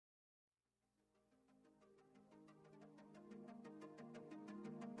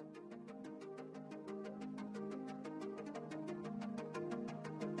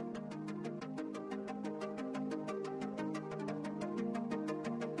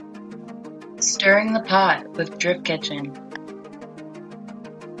Stirring the Pot with Drip Kitchen.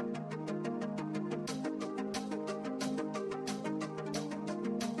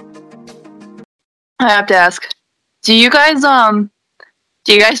 I have to ask, do you guys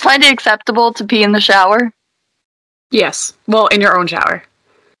find it acceptable to pee in the shower? Yes. Well, in your own shower.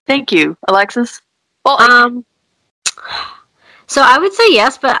 Thank you, Alexis. Well, so I would say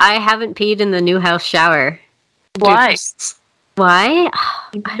yes, but I haven't peed in the new house shower. Why? Why?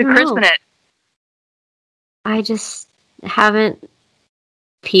 I don't know. It. I just haven't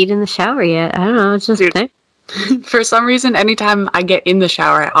peed in the shower yet. I don't know. It's just For some reason, anytime I get in the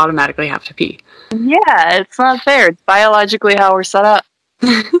shower, I automatically have to pee. Yeah, it's not fair. It's biologically how we're set up.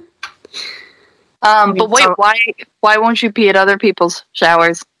 But wait, why won't you pee at other people's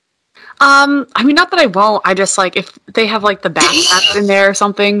showers? I mean, not that I won't. I just, like, if they have, like, the bath mats in there or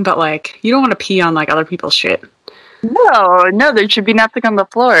something, but, like, you don't want to pee on, like, other people's shit. No, there should be nothing on the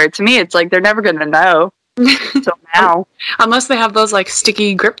floor. To me, it's like they're never going to know. So now. Unless they have those, like,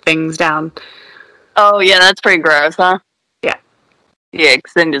 sticky grip things down. Oh, yeah, that's pretty gross, huh? Yeah. Yeah,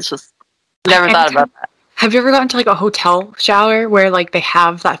 because then it's just... Never thought about that. Have you ever gotten to, like, a hotel shower where, like, they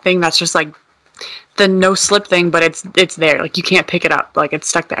have that thing that's just, like, the no-slip thing, but it's there. Like, you can't pick it up. Like, it's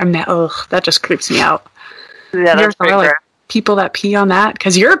stuck there. I mean, that just creeps me out. Yeah, that's pretty gross. People that pee on that?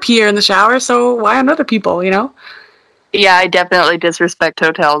 Because you're a peer in the shower, so why on other people, you know? Yeah, I definitely disrespect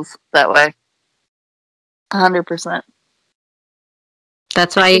hotels that way. 100%.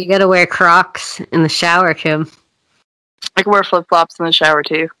 That's why you gotta wear Crocs in the shower, Kim. I can wear flip-flops in the shower,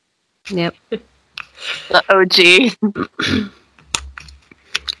 too. Yep. The OG.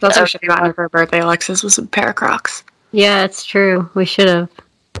 That's what we should have gotten her for her birthday, Alexis, was a pair of Crocs. Yeah, it's true. We should have.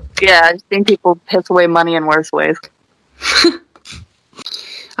 Yeah, I think people piss away money in worse ways.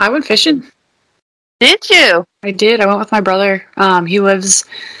 I went fishing. Did you? I did. I went with my brother. He lives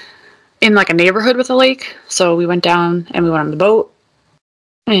in, like, a neighborhood with a lake, so we went down and we went on the boat.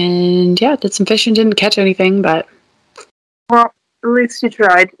 And, yeah, did some fishing. Didn't catch anything, but... Well, at least you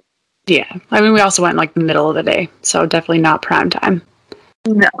tried. Yeah. I mean, we also went, like, the middle of the day, so definitely not prime time.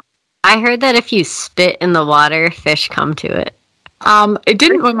 No. I heard that if you spit in the water, fish come to it. It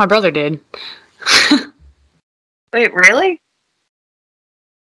didn't when my brother did. Wait, really?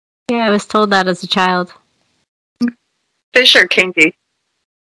 Yeah, I was told that as a child. Fish are kinky.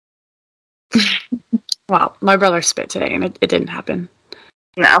 Well, my brother spit today, and it didn't happen.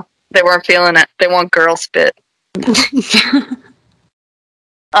 No, they weren't feeling it. They want girl spit.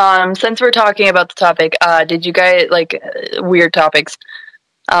 Since we're talking about the topic, did you guys, like, weird topics,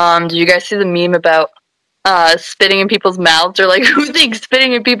 did you guys see the meme about spitting in people's mouths? Or, like, who thinks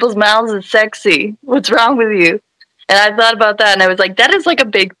spitting in people's mouths is sexy? What's wrong with you? And I thought about that, and I was like, that is, like, a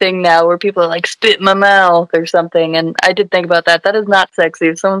big thing now, where people are like, spit in my mouth or something, and I did think about that. That is not sexy.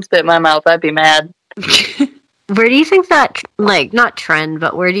 If someone spit in my mouth, I'd be mad. Where do you think that, like, not trend,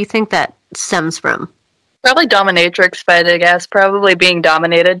 but where do you think that stems from? Probably dominatrix fight, I guess. Probably being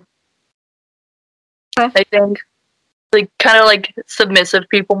dominated. Okay. I think. Like, kind of like submissive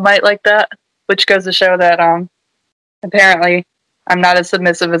people might like that, which goes to show that, apparently I'm not as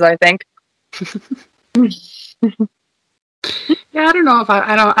submissive as I think. Yeah, I don't know if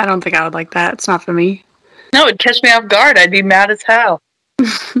I don't think I would like that. It's not for me. No, it'd catch me off guard. I'd be mad as hell.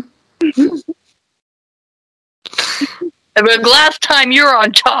 I mean, last time you're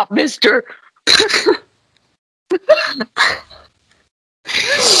on top, mister. Trying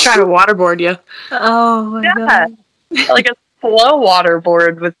to waterboard you. Oh my god. Like a slow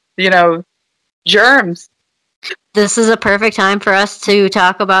waterboard with, germs. This is a perfect time for us to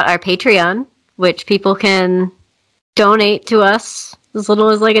talk about our Patreon, which people can donate to us as little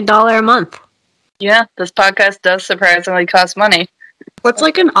as like $1 a month. Yeah, this podcast does surprisingly cost money. What's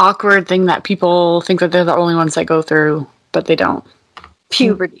like an awkward thing that people think that they're the only ones that go through, but they don't?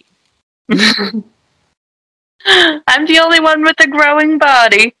 Puberty. I'm the only one with a growing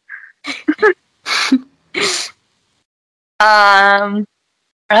body. I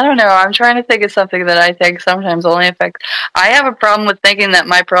don't know. I'm trying to think of something that I think sometimes only affects... I have a problem with thinking that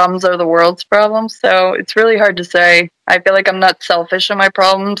my problems are the world's problems, so it's really hard to say. I feel like I'm not selfish in my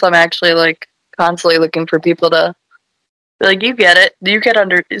problems. I'm actually, like, constantly looking for people to... Like, you get it. You can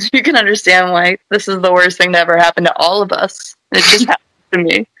understand why this is the worst thing to ever happen to all of us. It just happened to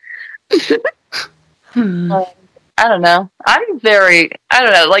me. I don't know. I don't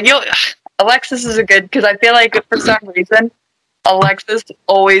know. Like, Alexis is a good... Because I feel like for some reason... Alexis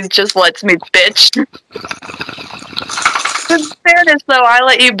always just lets me bitch. In fairness, though, I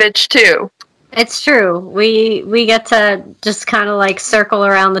let you bitch too. It's true. We get to just kind of like circle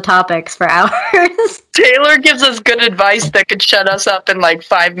around the topics for hours. Taylor gives us good advice that could shut us up in like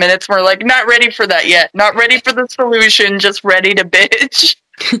 5 minutes. We're like, not ready for that yet. Not ready for the solution. Just ready to bitch.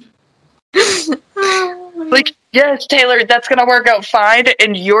 Like, yes, Taylor, that's gonna work out fine,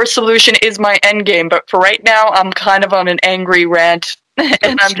 and your solution is my end game. But for right now, I'm kind of on an angry rant,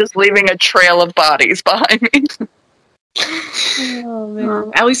 and I'm just leaving a trail of bodies behind me. Oh,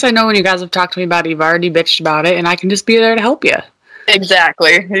 man. At least I know when you guys have talked to me about it, you've already bitched about it, and I can just be there to help you.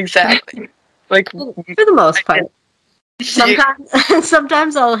 Exactly. Like, For the most part.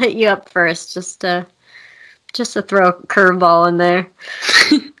 Sometimes I'll hit you up first just to throw a curveball in there.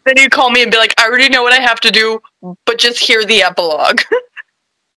 then you call me and be like, I already know what I have to do, but just hear the epilogue.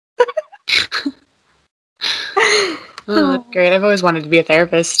 Oh, that's great. I've always wanted to be a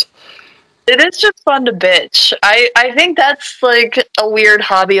therapist. It is just fun to bitch. I think that's like a weird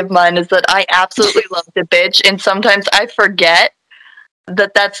hobby of mine, is that I absolutely love to bitch, and sometimes I forget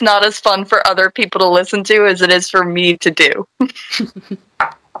that that's not as fun for other people to listen to as it is for me to do.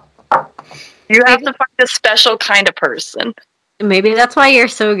 You have to find a special kind of person. Maybe that's why you're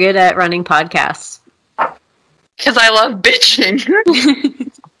so good at running podcasts. Because I love bitching.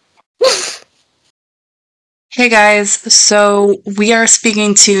 Hey guys, so we are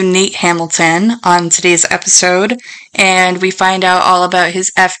speaking to Nate Hamilton on today's episode, and we find out all about his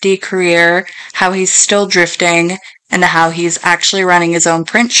FD career, how he's still drifting, and how he's actually running his own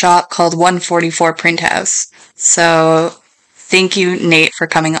print shop called 144 Printhouse. So, thank you, Nate, for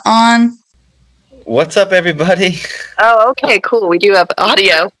coming on. What's up, everybody? Oh, okay, cool. We do have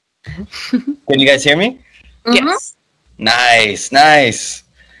audio. Can you guys hear me? Yes. Nice.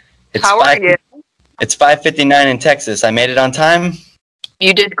 How are you? It's 5:59 in Texas. I made it on time.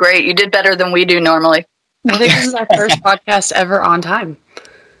 You did great. You did better than we do normally. I think this is our first podcast ever on time.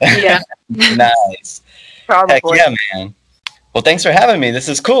 Yeah. Nice. Probably. Heck yeah, man. Well, thanks for having me. This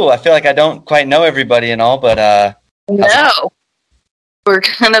is cool. I feel like I don't quite know everybody and all, but No. We're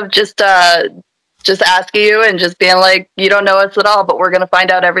kind of just asking you and just being like, you don't know us at all, but we're going to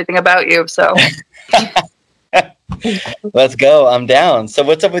find out everything about you. So let's go. I'm down. So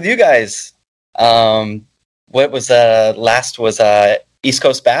what's up with you guys? What was last was East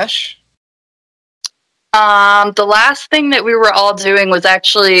Coast Bash? The last thing that we were all doing was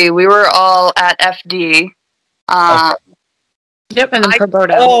actually, we were all at FD. Okay. Yep, and then Pro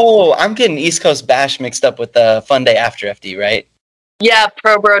Bodo. Oh, I'm getting East Coast Bash mixed up with the Fun Day After FD, right? Yeah,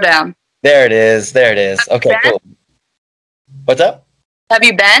 Pro Bro Down. There it is. Okay, cool. What's up? Have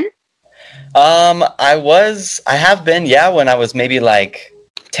you been? I have been, yeah, when I was maybe like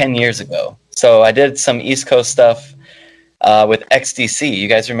 10 years ago. So I did some East Coast stuff with XDC. You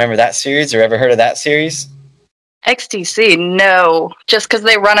guys remember that series or ever heard of that series? XDC, no. Just because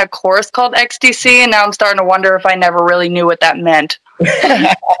they run a course called XDC, and now I'm starting to wonder if I never really knew what that meant.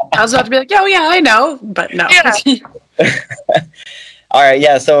 I was about to be like, oh yeah, I know, but no. Yeah. All right,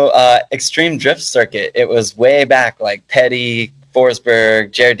 yeah, so Extreme Drift Circuit, it was way back, like Petty,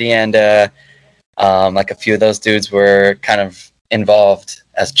 Forsberg, Jared Deanda, like a few of those dudes were kind of involved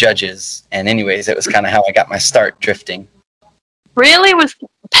as judges. And anyways, it was kind of how I got my start drifting. Really? Was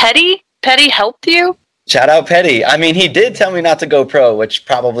Petty helped you? Shout out Petty. I mean, he did tell me not to go pro, which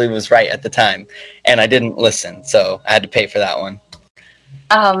probably was right at the time. And I didn't listen, so I had to pay for that one.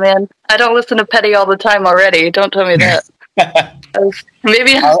 Oh, man. I don't listen to Petty all the time already. Don't tell me that.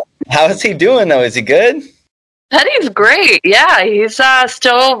 Maybe. How is he doing, though? Is he good? Petty's great. Yeah, he's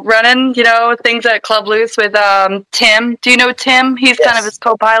still running, things at Club Loose with Tim. Do you know Tim? He's kind of his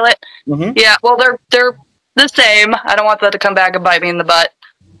co-pilot. Mm-hmm. Yeah, well, they're the same. I don't want that to come back and bite me in the butt.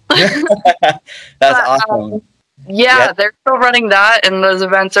 That's awesome. Yeah, they're still running that, and those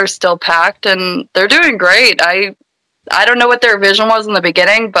events are still packed, and they're doing great. I don't know what their vision was in the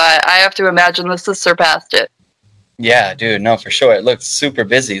beginning, but I have to imagine this has surpassed it. Yeah, dude, no, for sure. It looks super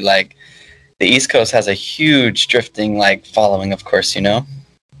busy. Like, the East Coast has a huge drifting, like, following, of course,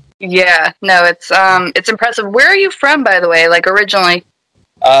 Yeah, no, it's impressive. Where are you from, by the way, like, originally?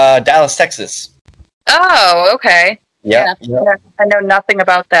 Dallas, Texas. Oh, okay. Yeah. I know nothing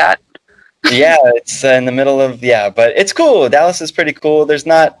about that. Yeah, it's in the middle of, but it's cool. Dallas is pretty cool. There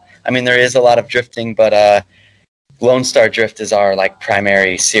is a lot of drifting, but Lone Star Drift is our, like,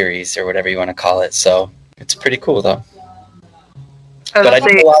 primary series, or whatever you want to call it, so it's pretty cool, though. But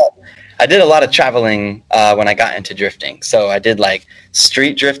I did a lot of traveling when I got into drifting. So I did like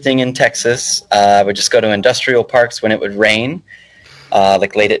street drifting in Texas. I would just go to industrial parks when it would rain,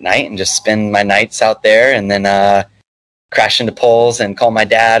 like late at night, and just spend my nights out there, and then crash into poles and call my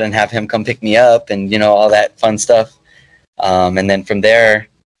dad and have him come pick me up, and all that fun stuff. And then from there,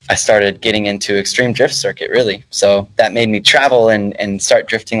 I started getting into extreme drift circuit, really. So that made me travel and start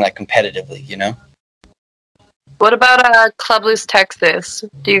drifting like competitively, you know? What about Club Loose, Texas?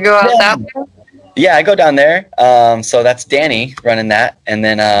 Do you go out that way? Yeah, I go down there. So that's Danny running that. And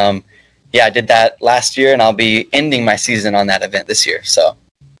then, I did that last year, and I'll be ending my season on that event this year. So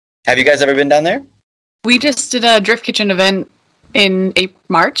have you guys ever been down there? We just did a Drift Kitchen event in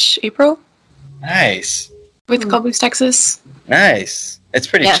April Nice. with Club Loose, Texas. Nice. It's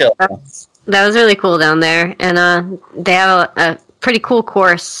pretty chill. That was really cool down there. And they have a pretty cool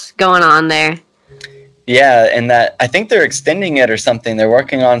course going on there. Yeah, and that I think they're extending it or something. They're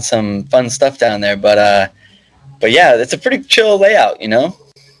working on some fun stuff down there, but yeah, it's a pretty chill layout, you know.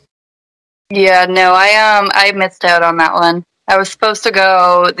 Yeah, no, I missed out on that one. I was supposed to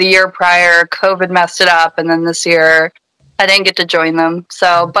go the year prior. COVID messed it up, and then this year I didn't get to join them.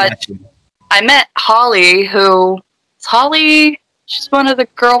 So, but I met Holly, she's one of the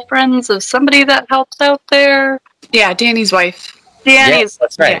girlfriends of somebody that helps out there. Yeah, Danny's wife. Yes,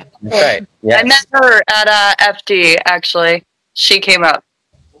 that's right. Yeah. That's right. Yes. I met her at FD, actually. She came up.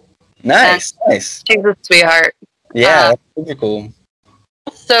 Nice. She's a sweetheart. Yeah, that's super cool.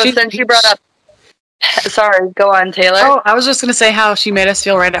 So since you brought up... Sorry, go on, Taylor. Oh, I was just going to say how she made us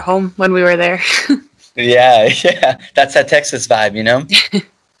feel right at home when we were there. Yeah. That's that Texas vibe, you know?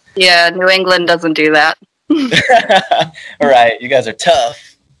 Yeah, New England doesn't do that. All right, you guys are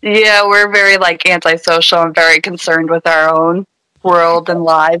tough. Yeah, we're very, antisocial and very concerned with our own world and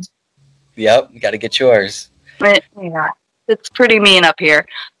lives. Yep, you got to get yours. Yeah, it's pretty mean up here.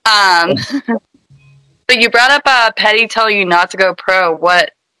 But you brought up Petty telling you not to go pro.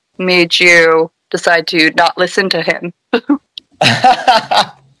 What made you decide to not listen to him? All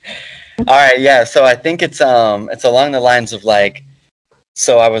right, yeah. So I think it's along the lines of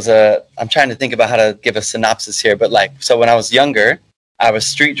so I'm trying to think about how to give a synopsis here, but so when I was younger, I was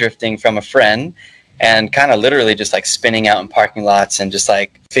street drifting from a friend and kind of literally just spinning out in parking lots and just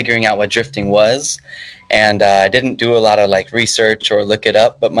figuring out what drifting was. And I didn't do a lot of research or look it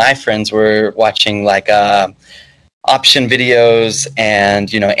up, but my friends were watching option videos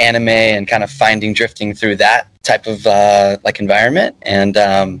and anime and kind of finding drifting through that type of environment. And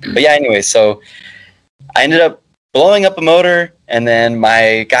but yeah, anyway, so I ended up blowing up a motor, and then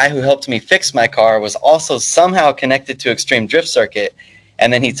my guy who helped me fix my car was also somehow connected to Extreme Drift Circuit.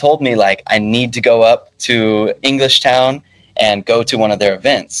 And then he told me I need to go up to Englishtown and go to one of their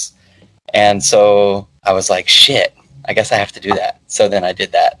events. And so I was like, shit, I guess I have to do that. So then I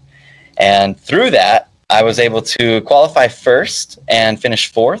did that. And through that, I was able to qualify first and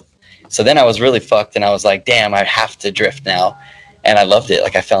finish fourth. So then I was really fucked, and I was like, damn, I have to drift now. And I loved it.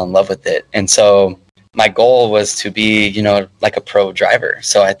 I fell in love with it. And so my goal was to be, a pro driver.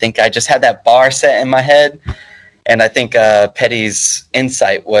 So I think I just had that bar set in my head. And I think Petty's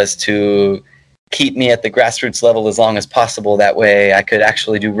insight was to keep me at the grassroots level as long as possible. That way I could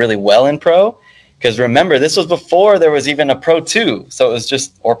actually do really well in pro. Because remember, this was before there was even a Pro 2. So it was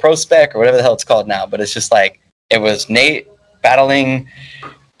just, or Pro Spec, or whatever the hell it's called now. But it's just it was Nate battling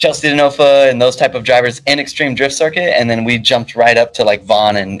Chelsea DeNofa and those type of drivers in Extreme Drift Circuit. And then we jumped right up to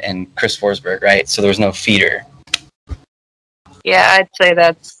Vaughn and Chris Forsberg, right? So there was no feeder. Yeah, I'd say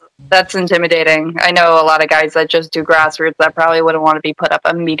that's intimidating. I know a lot of guys that just do grassroots that probably wouldn't want to be put up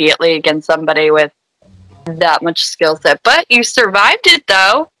immediately against somebody with that much skill set. But you survived it,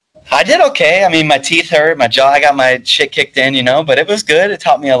 though. I did okay. I mean, my teeth hurt, my jaw, I got my shit kicked in, but it was good. It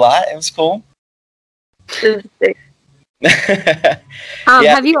taught me a lot. It was cool. Yeah.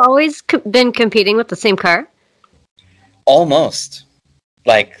 Have you always been competing with the same car? Almost.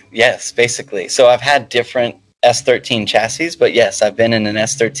 Yes, basically. So I've had different S13 chassis, but yes, I've been in an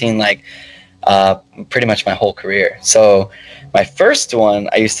S13 pretty much my whole career. So my first one,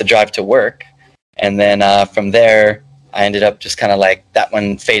 I used to drive to work, and then from there, I ended up just kind of that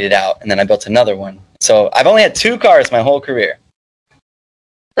one faded out, and then I built another one. So I've only had 2 cars my whole career.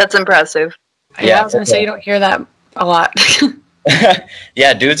 That's impressive. Yeah, I was going to say you don't hear that a lot.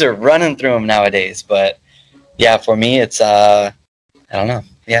 Yeah, dudes are running through them nowadays, but yeah, for me, it's, I don't know.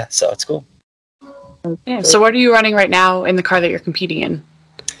 Yeah, so it's cool. Yeah, so what are you running right now in the car that you're competing in?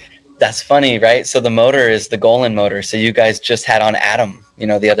 That's funny, right? So the motor is the Golan motor. So you guys just had on Adam,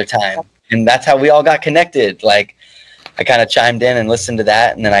 the other time. And that's how we all got connected. I kind of chimed in and listened to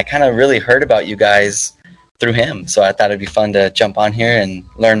that, and then I kind of really heard about you guys through him. So I thought it'd be fun to jump on here and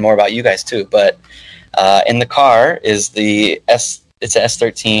learn more about you guys too. But in the car is it's an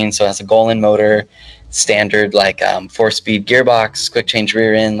S13, so it has a Golan motor, standard 4-speed gearbox, quick change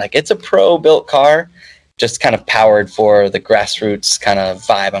rear end. It's a pro built car, just kind of powered for the grassroots kind of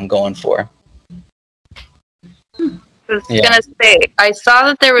vibe I'm going for. was gonna say, I saw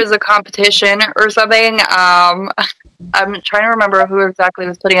that there was a competition or something. I'm trying to remember who exactly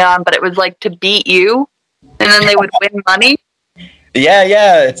was putting it on, but it was like to beat you, and then they would win money.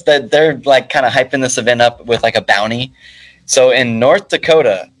 Yeah. It's that they're like kind of hyping this event up with like a bounty. So in North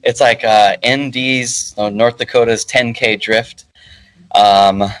Dakota, it's like ND's North Dakota's 10K drift.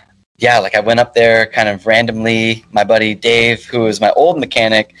 Like I went up there kind of randomly. My buddy Dave, who is my old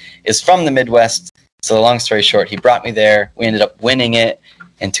mechanic, is from the Midwest. So long story short, he brought me there. We ended up winning it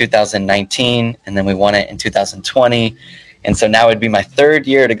in 2019, and then we won it in 2020. And so now it'd be my third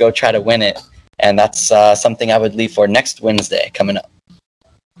year to go try to win it. And that's something I would leave for next Wednesday coming up.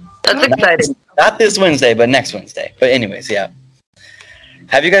 That's exciting. Not this Wednesday, but next Wednesday. But anyways, yeah.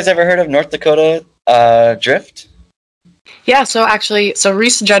 Have you guys ever heard of North Dakota Drift? Yeah, so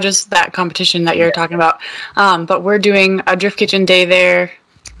Reese judges that competition that you're talking about. But we're doing a Drift Kitchen day there.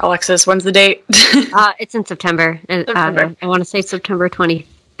 Alexis, when's the date? It's in September. I want to say September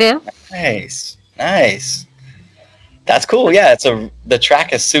 25th. Nice. That's cool. Yeah, the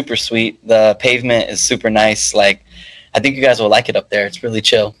track is super sweet. The pavement is super nice. Like, I think you guys will like it up there. It's really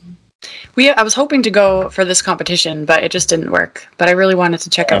chill. I was hoping to go for this competition, but it just didn't work. But I really wanted to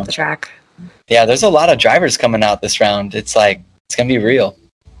check out the track. Yeah, there's a lot of drivers coming out this round. It's like, it's going to be real.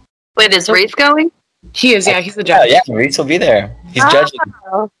 Wait, is Reese going? He is, yeah, he's the judge. Yeah, Reese will be there. He's judging.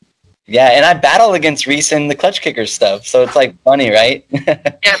 Yeah, and I battle against Reese in the clutch kicker stuff, so it's like funny, right?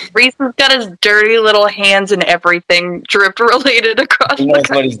 Yeah, Reese has got his dirty little hands in everything drift related across He knows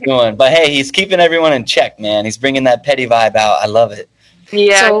what he's doing. But hey, he's keeping everyone in check, man. He's bringing that petty vibe out. I love it.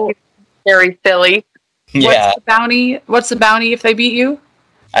 Yeah, so, very Philly. Yeah. What's the bounty if they beat you?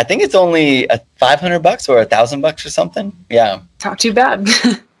 I think it's only $500 or $1,000 or something. Yeah. Not too bad.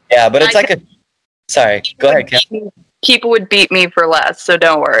 Yeah, but it's Sorry, go ahead, Kim. People would beat me for less, so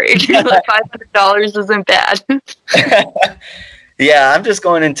don't worry. Like $500 isn't bad. Yeah, I'm just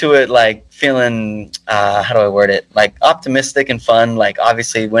going into it like feeling, how do I word it? Like optimistic and fun. Like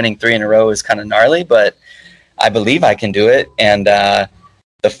obviously winning 3 in a row is kind of gnarly, but I believe I can do it. And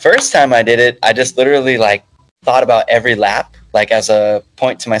the first time I did it, I just literally like thought about every lap, like as a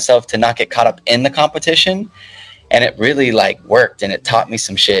point to myself to not get caught up in the competition. And it really like worked, and it taught me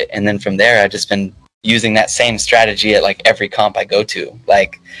some shit. And then from there, I've just been using that same strategy at like every comp I go to.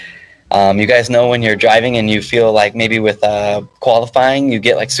 Like, you guys know when you're driving and you feel like maybe with qualifying, you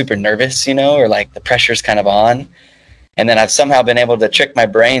get like super nervous, or like the pressure's kind of on. And then I've somehow been able to trick my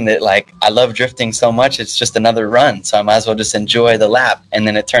brain that like, I love drifting so much, it's just another run. So I might as well just enjoy the lap. And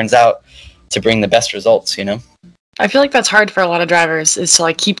then it turns out to bring the best results, I feel like that's hard for a lot of drivers, is to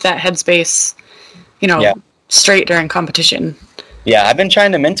like keep that headspace, straight during competition. Yeah, I've been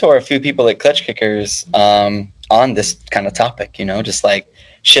trying to mentor a few people at Clutch Kickers on this kind of topic, just like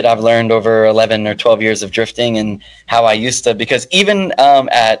shit I've learned over 11 or 12 years of drifting and how I used to, because even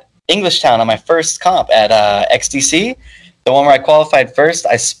at Englishtown on my first comp at XDC, the one where I qualified first,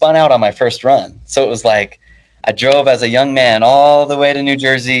 I spun out on my first run. So it was like I drove as a young man all the way to New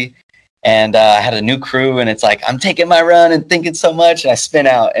Jersey, and I had a new crew, and it's like I'm taking my run and thinking so much, and I spin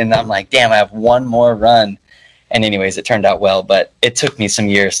out, and I'm like, damn, I have one more run. And anyways, it turned out well, but it took me some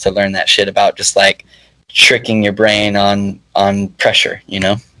years to learn that shit about just like tricking your brain on pressure,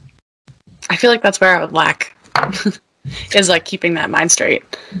 I feel like that's where I would lack, is like keeping that mind straight.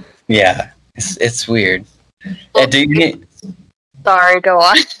 Yeah, it's weird. Do you need... Sorry, go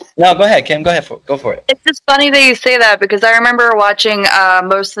on. No, go ahead, Kim. Go ahead. Go for it. It's just funny that you say that, because I remember watching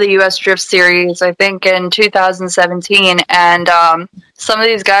most of the U.S. Drift Series, I think in 2017, and some of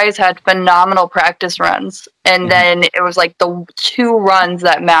these guys had phenomenal practice runs, and then it was like the 2 runs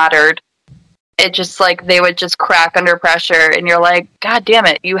that mattered. It just like they would just crack under pressure, and you're like, God damn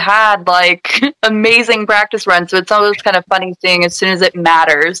it, you had like amazing practice runs. So it's always kind of funny seeing as soon as it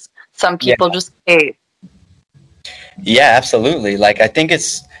matters, some people just hate. Yeah, absolutely. Like, I think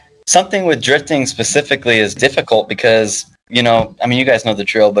it's something with drifting specifically is difficult because, you guys know the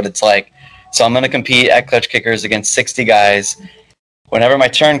drill, but it's like, so I'm going to compete at Clutch Kickers against 60 guys. Whenever my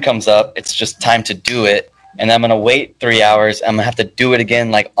turn comes up, it's just time to do it. And I'm going to wait 3 hours. I'm going to have to do it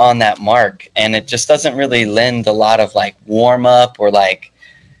again, like on that mark. And it just doesn't really lend a lot of like warm up or like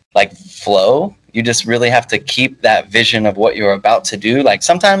flow. You just really have to keep that vision of what you're about to do. Like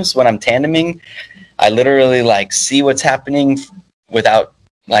sometimes when I'm tandeming, I literally like see what's happening without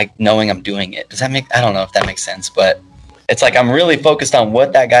like knowing I'm doing it. I don't know if that makes sense, but it's like I'm really focused on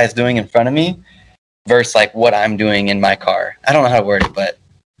what that guy's doing in front of me versus like what I'm doing in my car. I don't know how to word it, but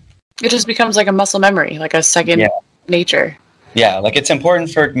it just becomes like a muscle memory, like a second nature. Yeah, like it's important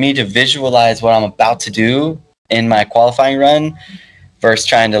for me to visualize what I'm about to do in my qualifying run versus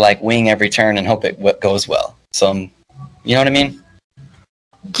trying to like wing every turn and hope it goes well. So You know what I mean?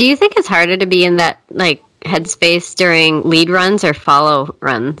 Do you think it's harder to be in that like headspace during lead runs or follow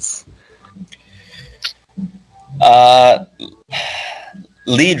runs?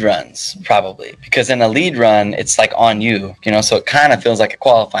 Lead runs, probably, because in a lead run, it's like on you, so it kind of feels like a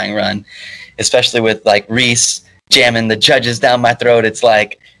qualifying run, especially with like Reese jamming the judges down my throat. It's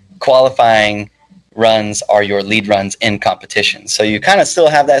like qualifying runs are your lead runs in competition. So you kind of still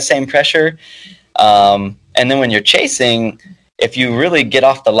have that same pressure. And then when you're chasing, if you really get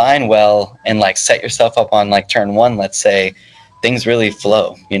off the line well and like set yourself up on like turn one, let's say, things really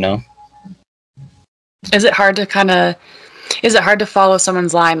flow, Is it hard to follow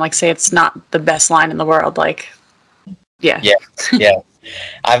someone's line? Like, say it's not the best line in the world. Like, yeah.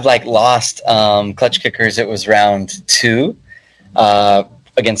 I've like lost clutch kickers. It was round 2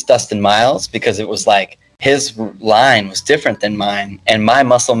 against Dustin Miles, because it was like his line was different than mine, and my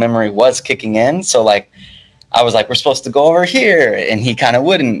muscle memory was kicking in. So like, I was like, we're supposed to go over here, and he kind of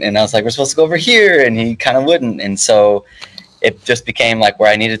wouldn't. And I was like, we're supposed to go over here, and he kind of wouldn't. And so it just became like where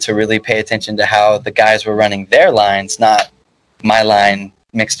I needed to really pay attention to how the guys were running their lines, not my line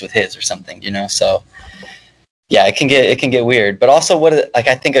mixed with his or something, So yeah, it can get weird. But also I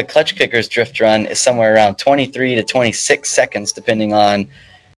think a clutch kicker's drift run is somewhere around 23 to 26 seconds, depending on,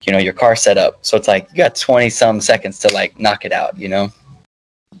 your car setup. So it's like you got 20 some seconds to like knock it out,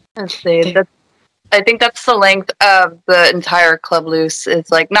 Let's see. I think that's the length of the entire club loose.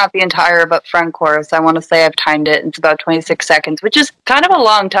 It's like not the entire, but front course. I want to say I've timed it. It's about 26 seconds, which is kind of a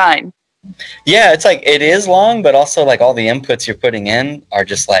long time. Yeah, it's like it is long, but also like all the inputs you're putting in are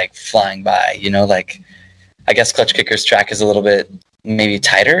just like flying by. Like I guess clutch kicker's track is a little bit maybe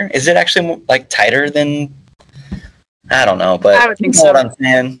tighter. Is it actually like tighter than? I don't know, but I would think you know so. what I'm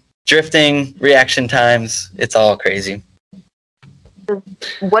saying. Drifting, reaction times, it's all crazy.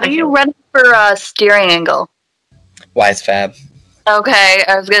 What are you running for steering angle? Wise Fab. Okay,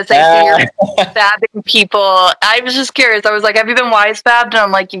 I was going to say, so you're fabbing people. I was just curious. I was like, have you been wise fabbed? And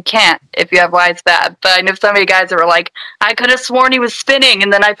I'm like, you can't if you have wise fab. But I know so many guys that were like, I could have sworn he was spinning,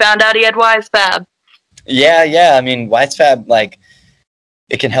 and then I found out he had wise fab. Yeah. I mean, wise fab, like,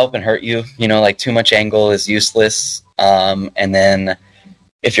 it can help and hurt you. Like too much angle is useless. And then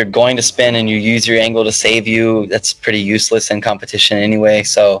if you're going to spin and you use your angle to save you, that's pretty useless in competition anyway.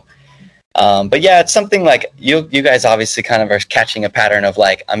 So, but yeah, it's something like you guys obviously kind of are catching a pattern of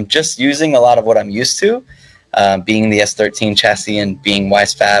like, I'm just using a lot of what I'm used to, being the S13 chassis and being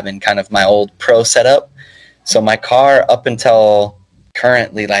wise fab and kind of my old pro setup. So my car up until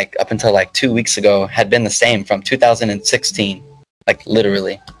 2 weeks ago had been the same from 2016, like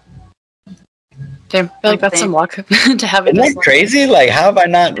literally. Damn, I feel like that's some luck to have it. Isn't that crazy? Like, how have I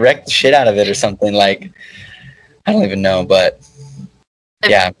not wrecked the shit out of it or something? Like, I don't even know, but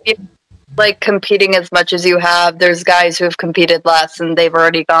yeah. Like competing as much as you have, there's guys who have competed less and they've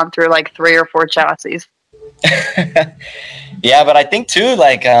already gone through like 3 or 4 chassis. Yeah, but I think too,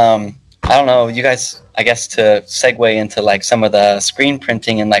 like, I don't know, you guys, I guess to segue into like some of the screen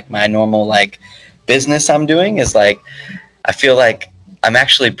printing and like my normal like business I'm doing is like, I feel like I'm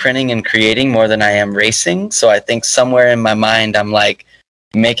actually printing and creating more than I am racing. So I think somewhere in my mind, I'm like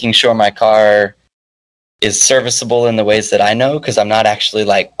making sure my car is serviceable in the ways that I know, because I'm not actually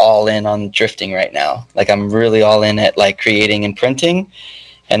like all in on drifting right now. Like I'm really all in at like creating and printing.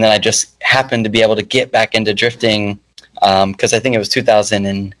 And then I just happened to be able to get back into drifting because I think it was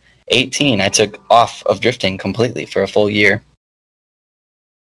 2018. I took off of drifting completely for a full year.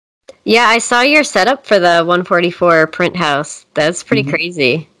 Yeah, I saw your setup for the 144 print house. That's pretty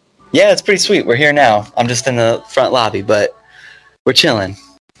crazy. Yeah, it's pretty sweet. We're here now. I'm just in the front lobby, but we're chilling.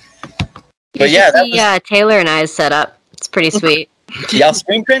 But yeah, Taylor and I's setup. It's pretty sweet. Y'all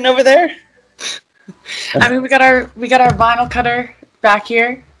screen printing over there? I mean, we got our vinyl cutter back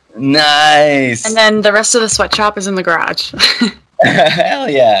here. Nice. And then the rest of the sweatshop is in the garage. Hell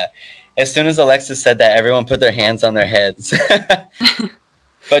yeah. As soon as Alexis said that, everyone put their hands on their heads.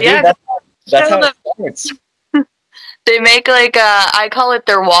 But Yeah, dude, that's how it starts. They make like I call it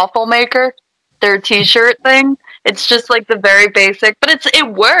their waffle maker, their t-shirt thing. It's just like the very basic, but it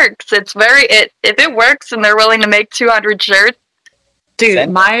works. If it works and they're willing to make 200 shirts. Dude,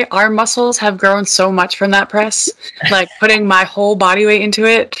 my arm muscles have grown so much from that press. Like putting my whole body weight into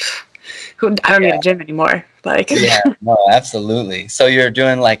it. I don't need a gym anymore. Like yeah, no, absolutely. So you're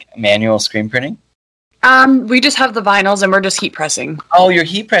doing like manual screen printing? We just have the vinyls and we're just heat pressing. Oh, you're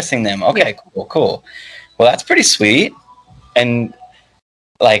heat pressing them. Okay, yeah. Cool. Well, that's pretty sweet. And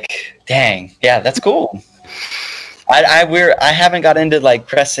like, dang, yeah, that's cool. I haven't got into like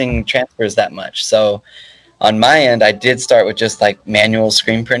pressing transfers that much. So on my end, I did start with just like manual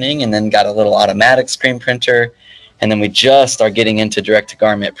screen printing and then got a little automatic screen printer. And then we just are getting into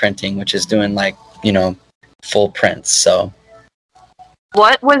direct-to-garment printing, which is doing like, full prints. So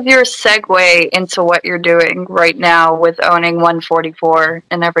What was your segue into what you're doing right now with owning 144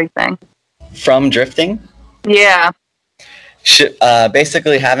 and everything? from drifting, Yeah.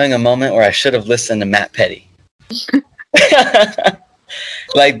 basically having a moment where I should have listened to Matt Petty.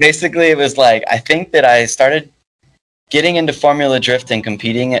 Like, basically, it was like, I think that I started getting into Formula Drift and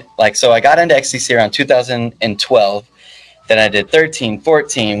competing so I got into XTC around 2012. Then I did 13,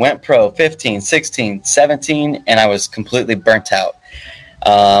 14, went pro, 15, 16, 17, and I was completely burnt out.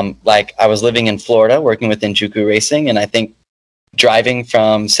 I was living in Florida working with Injuku Racing, and I think driving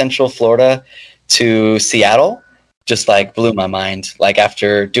from Central Florida to Seattle just like blew my mind. Like,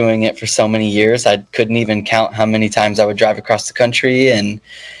 after doing it for so many years, I couldn't even count how many times I would drive across the country, and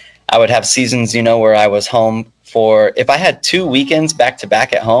I would have seasons, where I was home if I had 2 weekends back to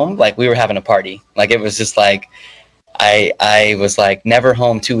back at home, like, we were having a party. Like, it was just like, I was like never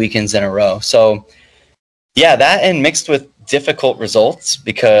home 2 weekends in a row. So yeah, that, and mixed with difficult results,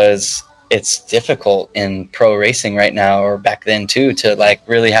 because it's difficult in pro racing right now, or back then too, to like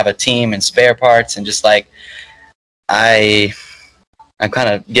really have a team and spare parts, and just like, I'm kind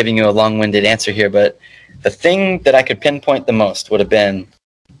of giving you a long-winded answer here, but the thing that I could pinpoint the most would have been,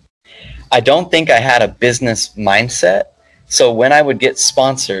 I don't think I had a business mindset. So when I would get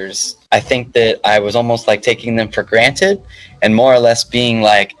sponsors, I think that I was almost like taking them for granted, and more or less being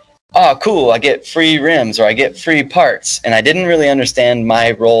like, oh, cool, I get free rims or I get free parts. And I didn't really understand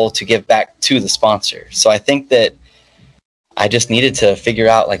my role to give back to the sponsor. So I think that I just needed to figure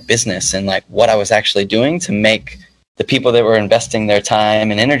out like business and like what I was actually doing to make the people that were investing their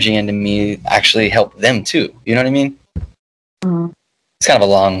time and energy into me actually help them too. You know what I mean? Mm-hmm. It's kind of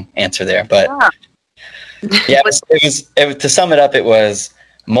a long answer there, but yeah, to sum it up, it was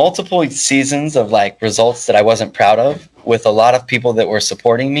multiple seasons of like results that I wasn't proud of, with a lot of people that were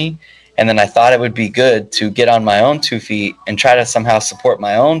supporting me. And then I thought it would be good to get on my own 2 feet and try to somehow support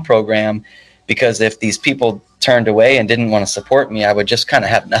my own program, because if these people turned away and didn't want to support me, I would just kind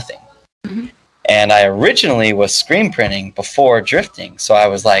of have nothing. Mm-hmm. And I originally was screen printing before drifting. So I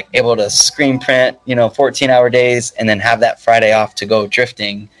was like able to screen print, 14-hour days, and then have that Friday off to go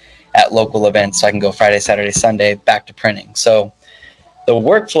drifting at local events. So I can go Friday, Saturday, Sunday back to printing. So the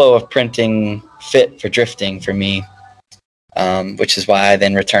workflow of printing fit for drifting for me, which is why I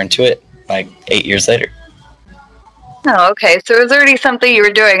then returned to it like 8 years later. Oh, okay. So it was already something you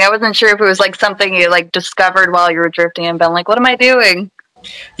were doing. I wasn't sure if it was like something you like discovered while you were drifting and been like, what am I doing?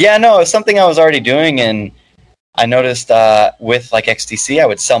 Yeah, no, it's something I was already doing, and I noticed with like XTC, I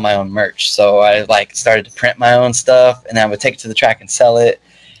would sell my own merch. So I like started to print my own stuff, and then I would take it to the track and sell it.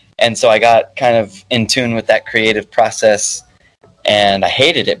 And so I got kind of in tune with that creative process, and I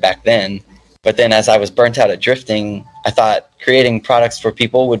hated it back then. But then as I was burnt out at drifting, I thought creating products for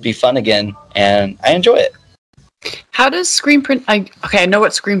people would be fun again, and I enjoy it. How does screen print? I know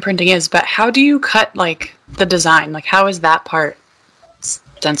what screen printing is, but how do you cut like the design? Like, how is that part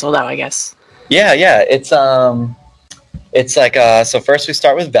stenciled out, I guess? Yeah. It's like, so first we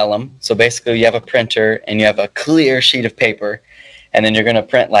start with vellum. So basically you have a printer and you have a clear sheet of paper, and then you're going to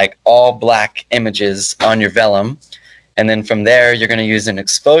print like all black images on your vellum. And then from there, you're going to use an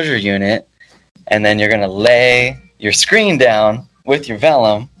exposure unit, and then you're going to lay your screen down with your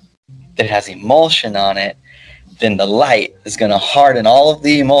vellum that has emulsion on it. Then the light is going to harden all of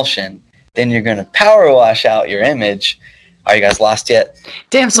the emulsion. Then you're going to power wash out your image. Are you guys lost yet?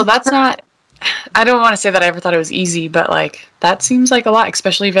 Damn, so that's not... I don't want to say that I ever thought it was easy, but like that seems like a lot,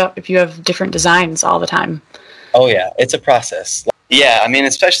 especially if you have different designs all the time. Oh yeah, it's a process. Yeah, I mean,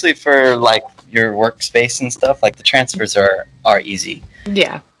 especially for like your workspace and stuff, like the transfers are easy.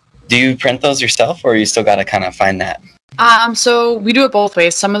 Yeah. Do you print those yourself, or you still got to kind of find that? So we do it both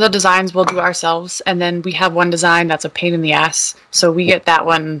ways. Some of the designs we'll do ourselves, and then we have one design that's a pain in the ass, so we get that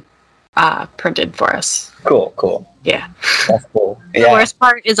one printed for us. Cool. Yeah. That's cool. The worst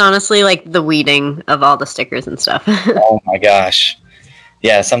part is honestly like the weeding of all the stickers and stuff. Oh my gosh.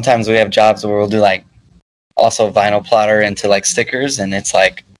 Yeah, sometimes we have jobs where we'll do like also vinyl plotter into like stickers, and it's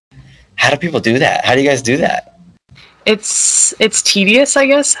like, how do people do that? How do you guys do that? It's tedious, I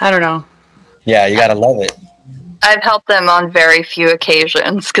guess. I don't know. Yeah, you gotta love it. I've helped them on very few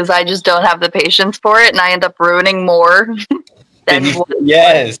occasions because I just don't have the patience for it, and I end up ruining more than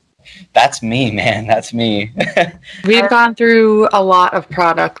Yes. That's me, man. That's me. We've gone through a lot of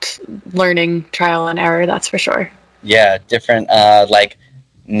product learning, trial and error, that's for sure. Yeah, different like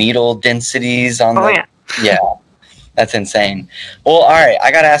needle densities on yeah. That's insane. Well, all right,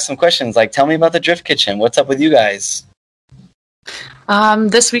 I got to ask some questions. Like, tell me about the Drift Kitchen. What's up with you guys?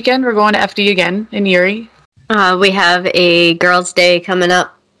 This weekend we're going to FD again in Erie. We have a girls' day coming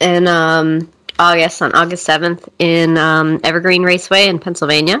up in August, on August 7th in Evergreen Raceway in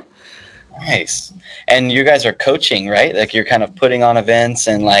Pennsylvania. Nice. And you guys are coaching, right? Like you're kind of putting on events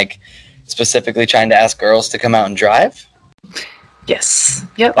and like specifically trying to ask girls to come out and drive? Yes.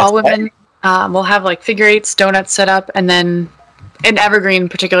 Yep. That's All women. We'll have like figure eights, donuts set up, and then in Evergreen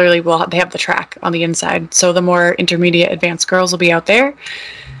particularly, they have the track on the inside. So the more intermediate, advanced girls will be out there,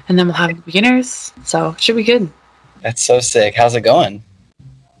 and then we'll have the beginners. So it should be good. That's so sick. How's it going?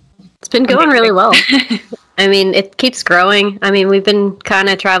 It's been going really well. I mean, it keeps growing. I mean, we've been kind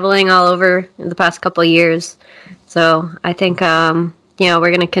of traveling all over in the past couple of years. So I think, we're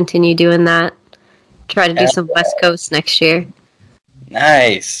going to continue doing that. Try to do some West Coast next year.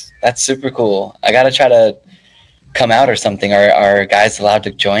 Nice. That's super cool. I got to try to come out or something. Are guys allowed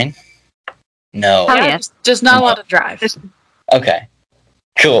to join? No. Oh, yeah. Just not allowed to drive. Okay.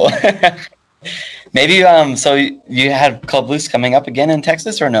 Cool. Maybe, so you had Club Loose coming up again in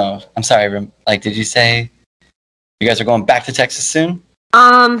Texas or no? I'm sorry, like, did you say you guys are going back to Texas soon?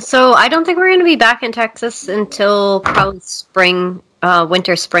 So I don't think we're going to be back in Texas until probably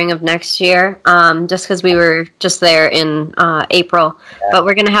winter, spring of next year, just because we were just there in April. Yeah. But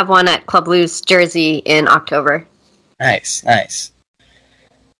we're going to have one at Club Loose, Jersey in October. Nice. That's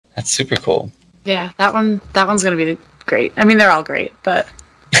super cool. Yeah, that one's going to be great. I mean, they're all great, but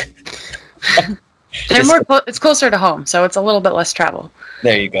it's closer to home, so it's a little bit less travel.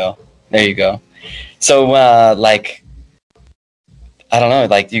 There you go. So, like, I don't know,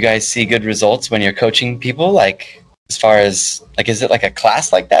 like, do you guys see good results when you're coaching people? Like, as far as, like, is it like a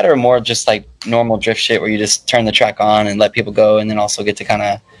class like that or more just like normal drift shit where you just turn the track on and let people go and then also get to kind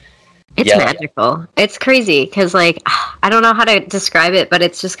of It's magical. It's crazy because, like, I don't know how to describe it, but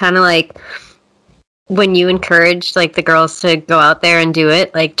it's just kind of like when you encourage, like, the girls to go out there and do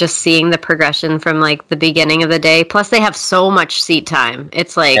it, like, just seeing the progression from, like, the beginning of the day. Plus, they have so much seat time.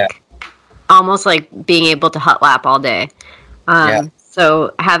 It's, like, almost like being able to hut lap all day.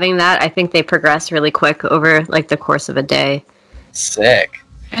 So having that, I think they progress really quick over, like, the course of a day. Sick.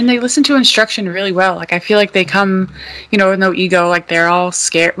 And they listen to instruction really well. Like, I feel like they come, with no ego. Like, they're all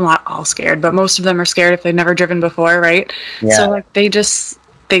scared. Well, not all scared, but most of them are scared if they've never driven before, right? Yeah. So, like, they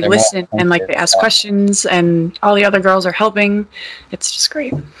listen and, like, they ask questions, and all the other girls are helping. It's just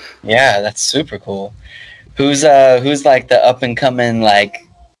great. Yeah, that's super cool. Who's like, the up-and-coming, like,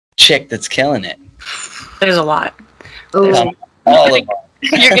 chick that's killing it? There's a lot. All of them.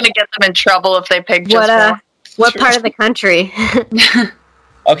 You're going to get them in trouble if they pick just one. What part of the country?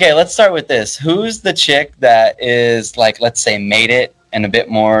 Okay, let's start with this. Who's the chick that is, like, let's say, made it and a bit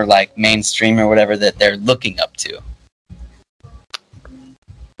more, like, mainstream or whatever that they're looking up to?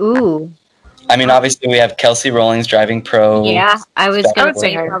 Ooh. I mean, obviously, we have Kelsey Rollins driving pro. Yeah, I was going to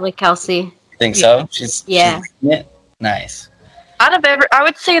say probably Kelsey. Think so? She's nice. Out of I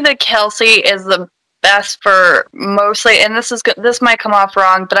would say that Kelsey is the best for mostly, and this might come off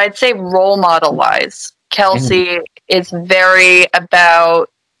wrong, but I'd say role model wise, Kelsey is very about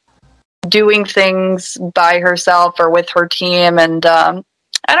doing things by herself or with her team, and I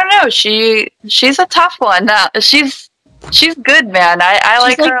don't know, she's a tough one. She's good, man. I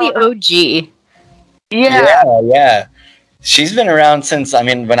like her. She's like the OG. Yeah. She's been around since, I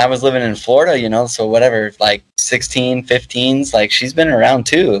mean, when I was living in Florida, so whatever, like 16, 15s, like she's been around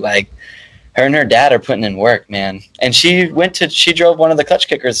too. Like her and her dad are putting in work, man. And she drove one of the Clutch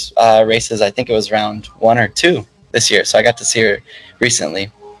Kickers races. I think it was round 1 or 2 this year. So I got to see her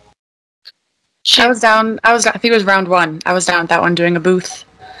recently. I think it was round 1. I was down at that one doing a booth.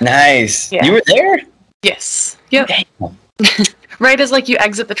 Nice. Yeah. You were there? Yes. Yep. Damn. Right as, like, you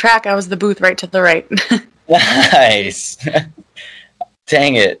exit the track, I was the booth right to the right. Nice.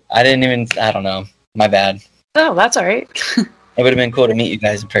 Dang it. I don't know. My bad. Oh, that's all right. It would have been cool to meet you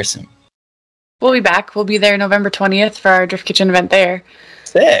guys in person. We'll be back. We'll be there November 20th for our Drift Kitchen event there.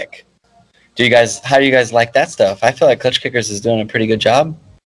 Sick. How do you guys like that stuff? I feel like Clutch Kickers is doing a pretty good job.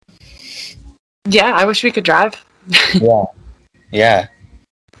 Yeah, I wish we could drive. Yeah.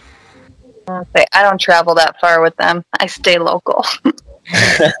 I don't travel that far with them. I stay local.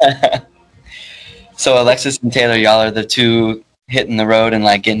 So Alexis and Taylor, y'all are the two hitting the road and,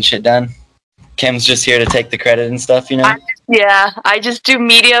 like, getting shit done? Kim's just here to take the credit and stuff, I just do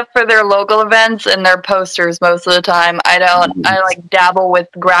media for their local events and their posters most of the time. I like dabble with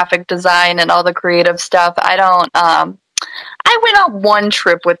graphic design and all the creative stuff. I went on one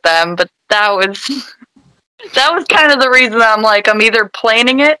trip with them, but that was kind of the reason I'm like, I'm either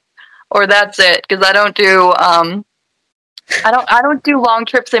planning it or that's it, because I don't do I don't do long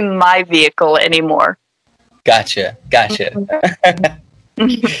trips in my vehicle anymore. Gotcha.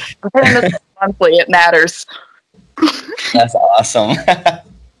 I'm monthly. It matters. That's awesome.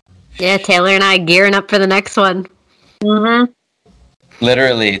 Yeah, Taylor and I gearing up for the next one. Mm-hmm.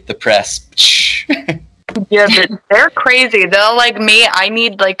 Literally, the press. Yeah, they're crazy. They'll like me. I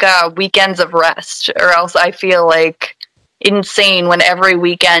need like weekends of rest, or else I feel like insane when every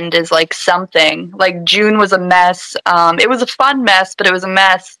weekend is like something. Like June was a mess. It was a fun mess, but it was a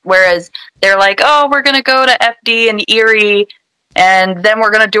mess. Whereas they're like, oh, we're gonna go to FD and Erie, and then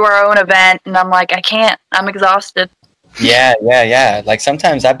we're gonna do our own event, and I'm like, I can't. I'm exhausted. Yeah. Like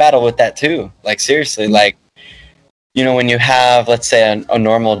sometimes I battle with that too. Like seriously, like, you know, when you have, let's say, a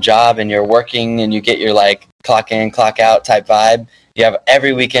normal job and you're working and you get your like clock in, clock out type vibe, you have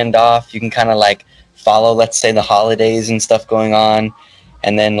every weekend off, you can kind of like follow, let's say, the holidays and stuff going on.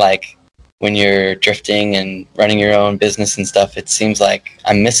 And then like when you're drifting and running your own business and stuff, it seems like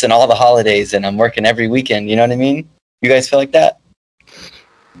I'm missing all the holidays and I'm working every weekend. You know what I mean? You guys feel like that?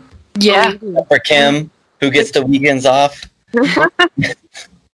 Yeah. For Kim, who gets the weekends off?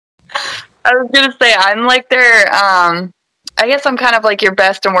 I was gonna say I'm like their. I guess I'm kind of like your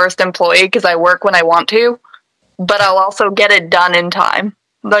best and worst employee because I work when I want to, but I'll also get it done in time.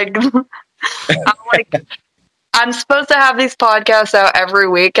 Like, I'm supposed to have these podcasts out every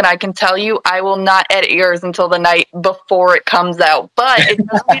week, and I can tell you I will not edit yours until the night before it comes out. But it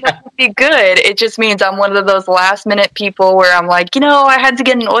doesn't mean it will be good. It just means I'm one of those last minute people where I'm like, I had to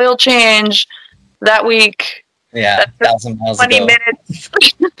get an oil change that week. Yeah, 1,000 miles 20 ago. minutes.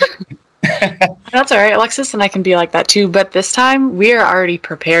 That's all right. Alexis and I can be like that too. But this time we are already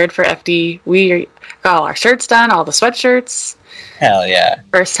prepared for FD. We got all our shirts done, all the sweatshirts. Hell yeah.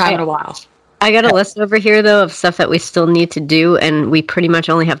 First time in a while. I got a list over here, though, of stuff that we still need to do, and we pretty much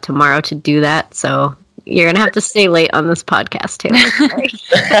only have tomorrow to do that. So you're going to have to stay late on this podcast, too.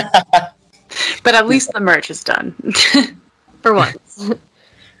 But at least the merch is done. For once.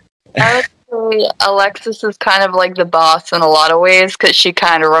 I would say Alexis is kind of like the boss in a lot of ways because she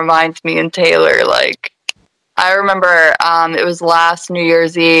kind of reminds me and Taylor. Like, I remember it was last New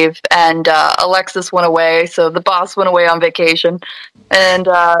Year's Eve, and Alexis went away, so the boss went away on vacation, and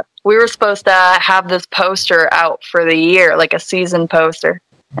we were supposed to have this poster out for the year, like a season poster,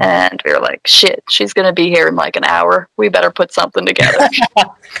 and we were like, shit, she's going to be here in like an hour. We better put something together.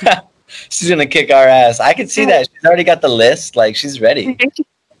 She's going to kick our ass. I can see that. She's already got the list. Like, she's ready.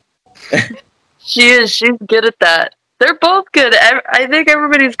 She is. She's good at that. They're both good. I think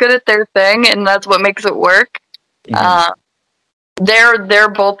everybody's good at their thing, and that's what makes it work. Mm-hmm. They're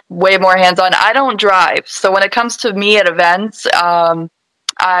both way more hands-on. I don't drive, so when it comes to me at events,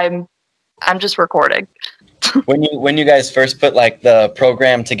 I'm just recording. When you guys first put like the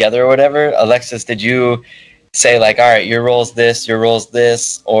program together or whatever, Alexis, did you say like, all right, your role's this,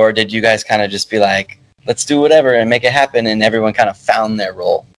 or did you guys kind of just be like, let's do whatever and make it happen, and everyone kind of found their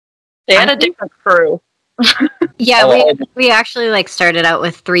role? They had a different crew. Yeah, we actually like started out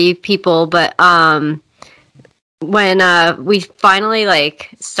with 3 people, but when we finally like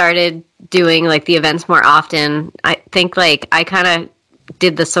started doing like the events more often, I think like I kind of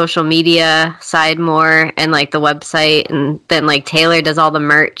did the social media side more and like the website, and then like Taylor does all the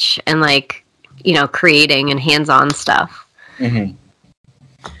merch and like, creating and hands-on stuff. Mm-hmm.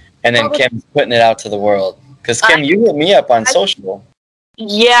 And then Kim's putting it out to the world. Because Kim, you hit me up on social.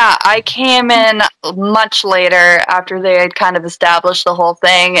 Yeah, I came in much later after they had kind of established the whole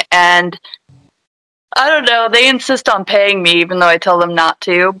thing, and I don't know, they insist on paying me even though I tell them not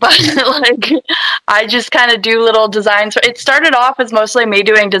to, but like I just kind of do little designs. It started off as mostly me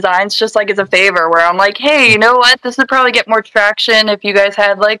doing designs just like as a favor, where I'm like, hey, you know what, this would probably get more traction if you guys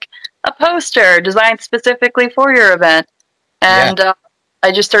had like a poster designed specifically for your event. And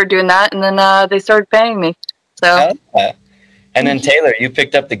I just started doing that, and then they started paying me. So. And then Taylor, you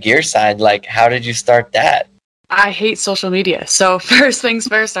picked up the gear side. Like, how did you start that? I hate social media. So first things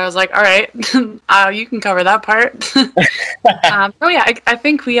first, I was like, all right, you can cover that part. I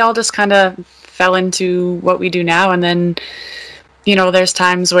think we all just kind of fell into what we do now. And then, there's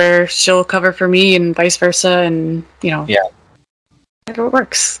times where she'll cover for me and vice versa. And, it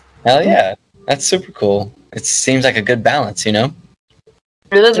works. Hell yeah. That's super cool. It seems like a good balance, It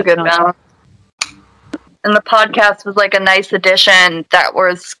is a good balance. And the podcast was like a nice addition that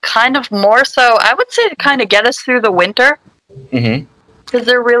was kind of more so, I would say, to kind of get us through the winter. Mm-hmm. Because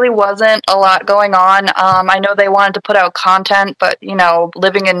there really wasn't a lot going on. I know they wanted to put out content, but,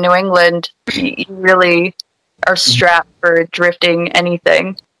 living in New England, you really are strapped for drifting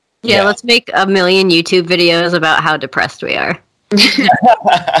anything. Yeah, let's make 1 million YouTube videos about how depressed we are.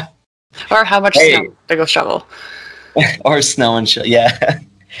 Or how much snow to go shovel. Or snow and shit, yeah.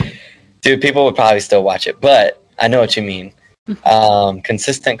 Dude, people would probably still watch it, but I know what you mean.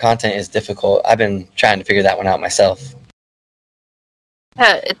 Consistent content is difficult. I've been trying to figure that one out myself.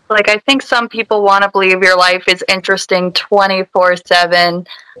 Yeah, it's like I think some people want to believe your life is interesting 24/7.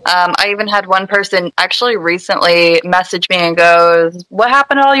 I even had one person actually recently message me and goes, "What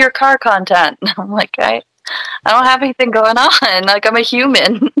happened to all your car content?" I'm like, I don't have anything going on. Like, I'm a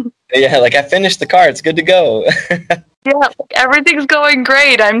human. Yeah, like I finished the car. It's good to go. Yeah, like, everything's going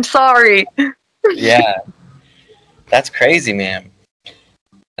great. I'm sorry. Yeah, that's crazy, man.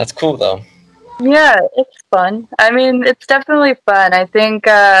 That's cool though. Yeah, it's fun. I mean, it's definitely fun. I think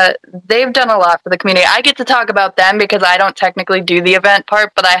they've done a lot for the community. I get to talk about them because I don't technically do the event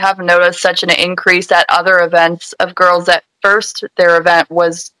part, but I have noticed such an increase at other events of girls that first their event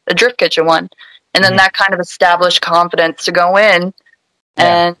was a Drift Kitchen one. And then that kind of established confidence to go in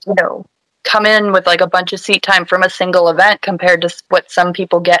and, come in with like a bunch of seat time from a single event compared to what some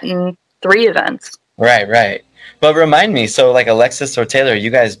people get in 3 events. Right. But remind me, so like Alexis or Taylor, you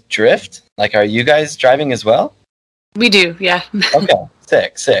guys drift? Like, are you guys driving as well? We do, yeah. Okay,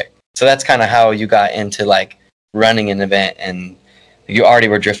 sick. So that's kind of how you got into like running an event, and you already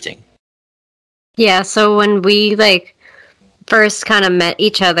were drifting. Yeah, so when we like first kind of met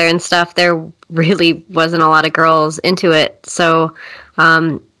each other and stuff, there really wasn't a lot of girls into it. So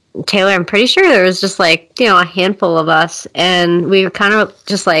Taylor, I'm pretty sure there was just like, a handful of us, and we were kind of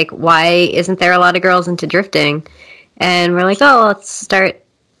just like, why isn't there a lot of girls into drifting? And we're like, oh, let's start,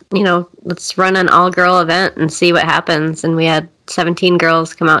 let's run an all-girl event and see what happens. And we had 17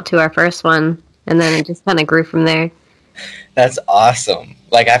 girls come out to our first one, and then it just kind of grew from there. That's awesome.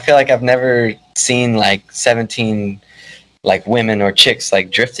 Like, I feel like I've never seen like 17 like women or chicks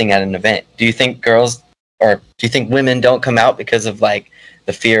like drifting at an event. Do you think women don't come out because of like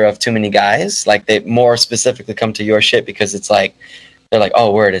the fear of too many guys? Like, they more specifically come to your shit because it's like they're like,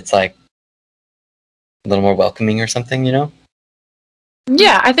 oh word, it's like a little more welcoming or something,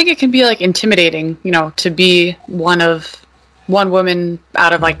 Yeah, I think it can be like intimidating, to be one woman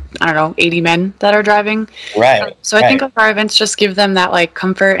out of like, I don't know, 80 men that are driving. Right. So I think like our events just give them that like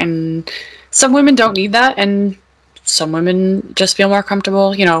comfort, and some women don't need that, and some women just feel more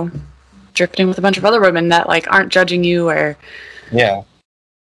comfortable, drifting with a bunch of other women that like aren't judging you or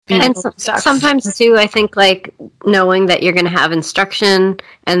And sometimes too, I think like knowing that you're going to have instruction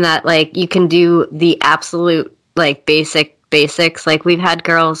and that like you can do the absolute like basics. Like, we've had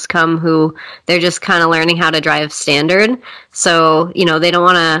girls come who they're just kind of learning how to drive standard, so they don't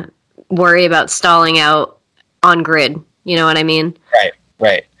want to worry about stalling out on grid. You know what I mean?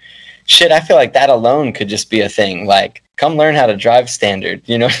 Right. Shit, I feel like that alone could just be a thing. Like, come learn how to drive standard.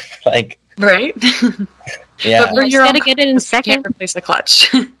 Like. Right. Yeah. But you gotta get it in second. Can't replace the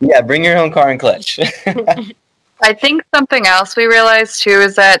clutch. Yeah, bring your own car and clutch. I think something else we realized too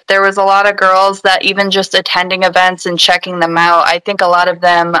is that there was a lot of girls that even just attending events and checking them out, I think a lot of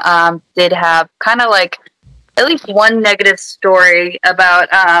them did have kind of like at least one negative story about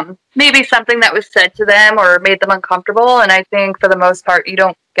maybe something that was said to them or made them uncomfortable. And I think for the most part, you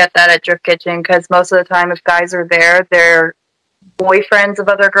don't get that at Drift Kitchen because most of the time if guys are there, they're boyfriends of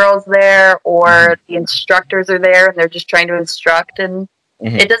other girls there, or the instructors are there and they're just trying to instruct, and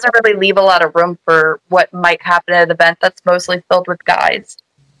it doesn't really leave a lot of room for what might happen at an event that's mostly filled with guys.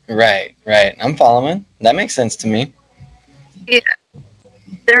 Right. I'm following. That makes sense to me. Yeah.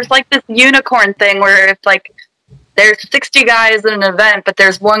 There's like this unicorn thing where it's like there's 60 guys in an event, but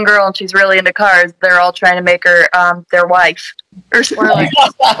there's one girl and she's really into cars. They're all trying to make her their wife.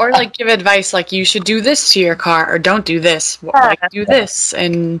 Or like give advice like you should do this to your car or don't do this. Like do this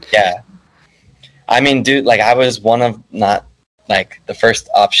and yeah. I mean, dude, like I was one of not like the first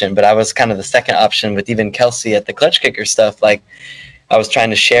option, but I was kind of the second option with even Kelsey at the clutch kicker stuff. Like I was trying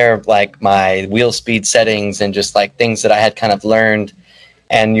to share like my wheel speed settings and just like things that I had kind of learned.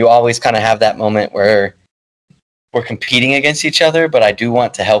 And you always kind of have that moment where we're competing against each other, but I do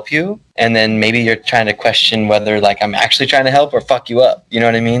want to help you. And then maybe you're trying to question whether like I'm actually trying to help or fuck you up. You know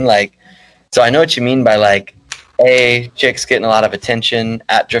what I mean? Like, so I know what you mean by like, A, chicks getting a lot of attention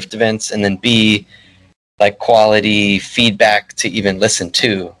at drift events, and then B, like quality feedback to even listen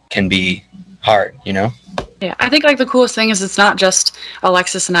to can be hard, Yeah, I think like the coolest thing is it's not just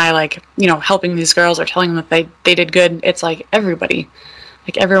Alexis and I like, helping these girls or telling them that they did good. It's like everybody.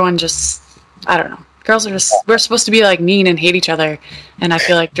 Like everyone just, I don't know. Girls are just, we're supposed to be like mean and hate each other, and I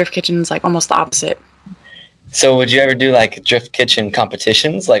feel like Drift Kitchen's like almost the opposite. So would you ever do like Drift Kitchen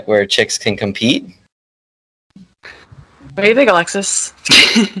competitions, like where chicks can compete? What do you think, Alexis?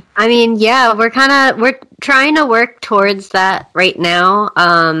 I mean, yeah, we're trying to work towards that right now.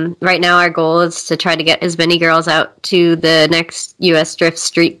 Right now our goal is to try to get as many girls out to the next US Drift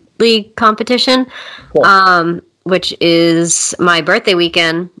Street League competition. Cool. which is my birthday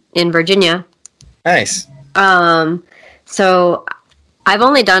weekend in Virginia. Nice. So I've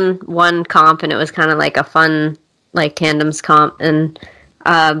only done one comp, and it was kind of like a fun, like, tandems comp, and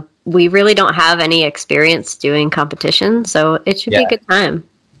we really don't have any experience doing competition, so it should be a good time.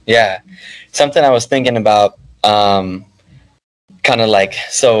 Yeah. Something I was thinking about, kind of like,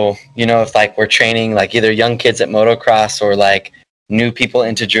 so, you know, if like we're training like either young kids at motocross or like new people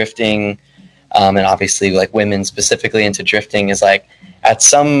into drifting, and obviously like women specifically into drifting, is like at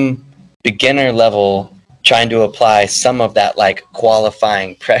some beginner level trying to apply some of that like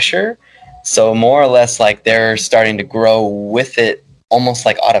qualifying pressure. So more or less like they're starting to grow with it almost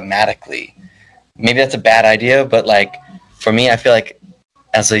like automatically. Maybe that's a bad idea, but like for me, I feel like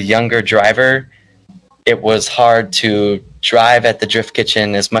as a younger driver, it was hard to drive at the Drift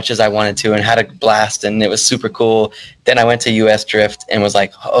Kitchen as much as I wanted to and had a blast, and it was super cool. Then I went to US Drift and was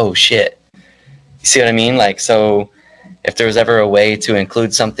like, oh shit. You see what I mean? Like, so if there was ever a way to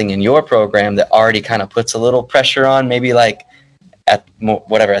include something in your program that already kind of puts a little pressure on, maybe like at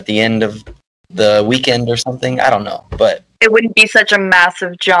the end of the weekend or something, I don't know, but it wouldn't be such a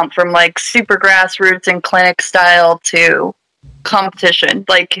massive jump from like super grassroots and clinic style to competition.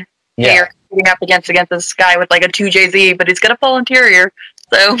 Like, hey, you're competing up against this guy with like a 2JZ, but he's got a full interior.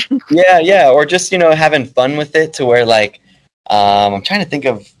 So yeah, or just, you know, having fun with it to where like I'm trying to think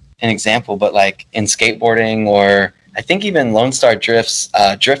of an example, but like in skateboarding, or I think even Lone Star Drift's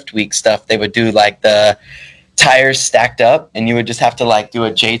Drift Week stuff, they would do like the tires stacked up, and you would just have to like do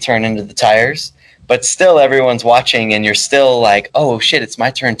a J turn into the tires, but still everyone's watching, and you're still like, oh shit, it's my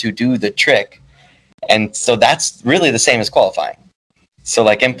turn to do the trick. And so that's really the same as qualifying. So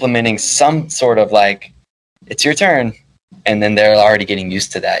like implementing some sort of like, it's your turn, and then they're already getting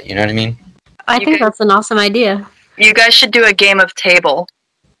used to that. You know what I mean? I think that's an awesome idea. You guys should do a game of table.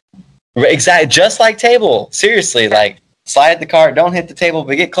 Exactly, just like table. Seriously, like slide the cart, don't hit the table,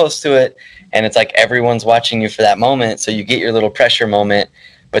 but get close to it. And it's like everyone's watching you for that moment, so you get your little pressure moment.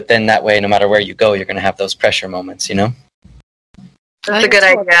 But then that way, no matter where you go, you're going to have those pressure moments, you know? That's a good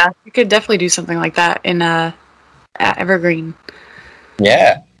idea. You could definitely do something like that in at Evergreen.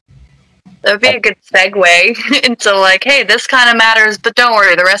 Yeah. That would be a good segue into like, hey, this kind of matters, but don't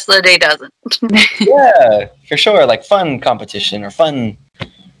worry, the rest of the day doesn't. Yeah, for sure. Like fun competition or fun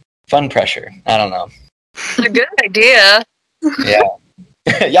pressure. I don't know. It's a good idea.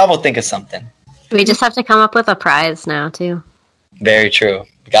 Yeah. Y'all will think of something. We just have to come up with a prize now, too. Very true.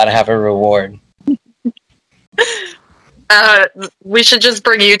 Got to have a reward. We should just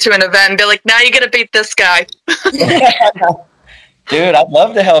bring you to an event and be like, now you got to beat this guy. Dude, I'd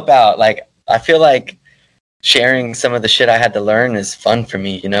love to help out. Like, I feel like sharing some of the shit I had to learn is fun for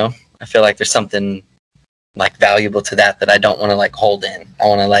me, you know? I feel like there's something like valuable to that I don't want to like hold in. I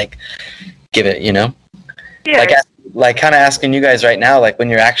want to like give it, you know? Yeah. Like kind of asking you guys right now, like when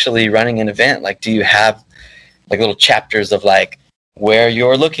you're actually running an event, like do you have like little chapters of like where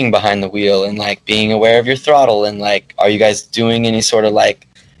you're looking behind the wheel and like being aware of your throttle, and like are you guys doing any sort of like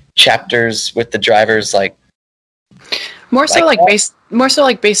chapters with the drivers, like more so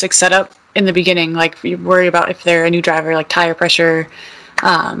like basic setup in the beginning, like you worry about if they're a new driver, like tire pressure,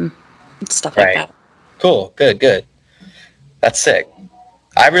 stuff like that. Cool, good. That's sick.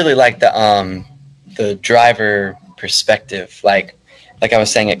 I really like the driver perspective, like I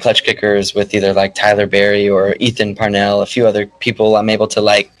was saying at Clutch Kickers with either like Tyler Berry or Ethan Parnell, a few other people. I'm able to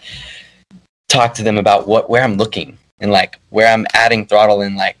like talk to them about where I'm looking and like where I'm adding throttle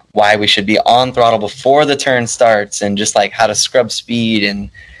and like why we should be on throttle before the turn starts, and just like how to scrub speed and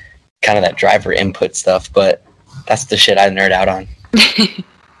kind of that driver input stuff. But that's the shit I nerd out on.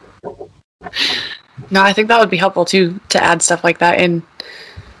 No, I think that would be helpful too, to add stuff like that in.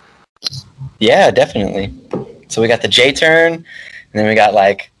 Yeah, definitely. So we got the J turn, and then we got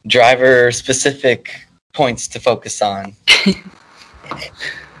like driver specific points to focus on.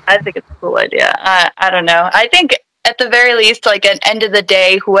 I think it's a cool idea. I don't know. I think at the very least, like at end of the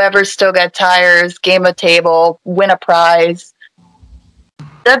day, whoever's still got tires, game a table, win a prize.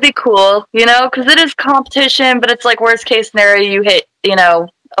 That'd be cool, you know, because it is competition, but it's like worst case scenario, you hit, you know,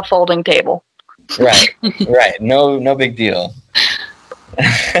 a folding table. Right. No big deal.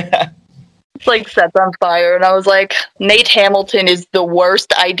 It's like sets on fire, and I was like, Nate Hamilton is the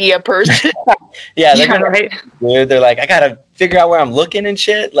worst idea person. Yeah, right. Dude, they're like, I gotta figure out where I'm looking and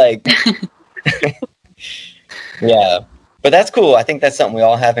shit. Like, yeah, but that's cool. I think that's something we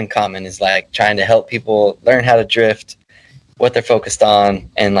all have in common, is like trying to help people learn how to drift, what they're focused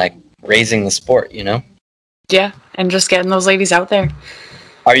on, and like raising the sport, you know? Yeah, and just getting those ladies out there.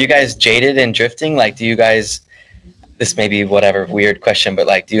 Are you guys jaded in drifting? Like, do you guys this may be whatever weird question, but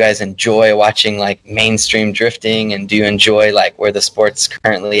like, do you guys enjoy watching like mainstream drifting, and do you enjoy like where the sport's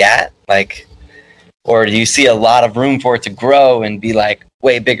currently at? Like, or do you see a lot of room for it to grow and be like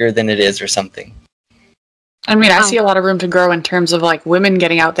way bigger than it is or something? I mean, I see a lot of room to grow in terms of like women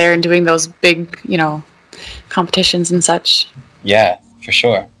getting out there and doing those big, you know, competitions and such. Yeah, for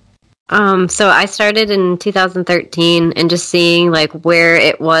sure. So I started in 2013, and just seeing like where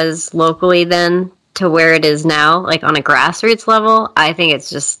it was locally then to where it is now, like on a grassroots level, I think it's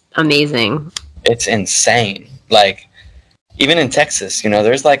just amazing. It's insane. Like, even in Texas, you know,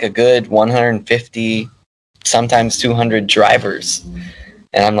 there's like a good 150, sometimes 200 drivers.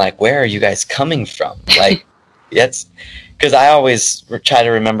 And I'm like, where are you guys coming from? Like, it's because I always try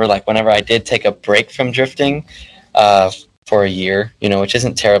to remember, like, whenever I did take a break from drifting for a year, you know, which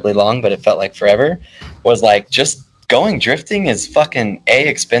isn't terribly long, but it felt like forever, was like, just going drifting is fucking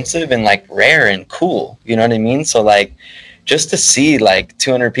expensive and like rare and cool. You know what I mean? So like, just to see like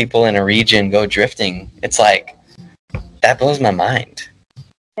 200 people in a region go drifting, it's like, that blows my mind.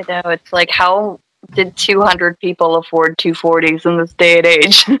 I know, it's like, how did 200 people afford 240s in this day and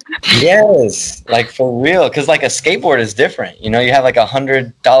age? Yes, like for real. Because like a skateboard is different. You know, you have like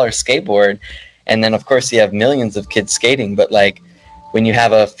 $100 skateboard, and then of course you have millions of kids skating. But like when you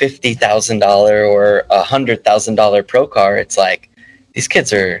have a $50,000 or $100,000 pro car, it's like these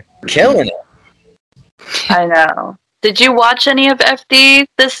kids are killing it. I know. Did you watch any of FD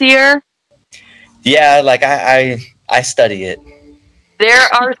this year? Yeah, like I study it. There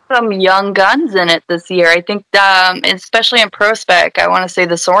are some young guns in it this year. I think, especially in Pro Spec, I want to say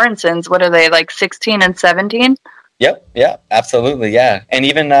the Sorensens, what are they, like 16 and 17? Yep, yeah, absolutely, yeah. And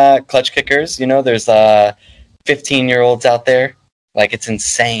even clutch kickers, you know, there's 15-year-olds out there. Like, it's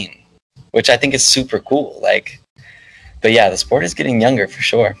insane, which I think is super cool. Like, but yeah, the sport is getting younger for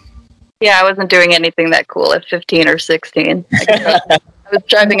sure. Yeah, I wasn't doing anything that cool at 15 or 16. I was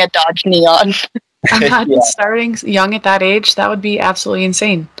driving a Dodge Neon. Imagine starting young at that age. That would be absolutely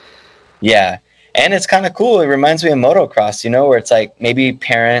insane. Yeah. And it's kind of cool. It reminds me of motocross, you know, where it's like maybe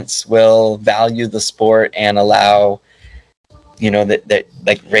parents will value the sport and allow, you know, that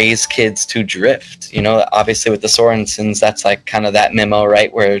like raise kids to drift. You know, obviously with the Sorensens, that's like kind of that memo,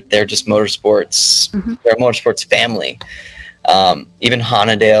 right? Where they're just motorsports. Mm-hmm. They're a motorsports family. Even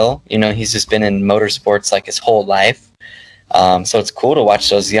Hanadale, you know, he's just been in motorsports like his whole life. So it's cool to watch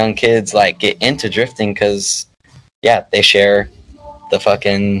those young kids like get into drifting because, yeah, they share the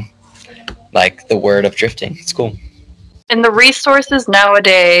fucking like the word of drifting. It's cool. And the resources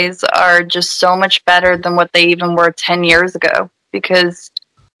nowadays are just so much better than what they even were 10 years ago. Because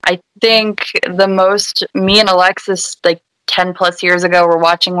I think the most me and Alexis like 10 plus years ago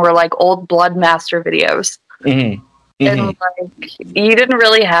were like old Bloodmaster videos. Mm-hmm. And like you didn't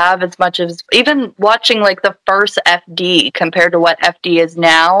really have as much as even watching like the first FD compared to what FD is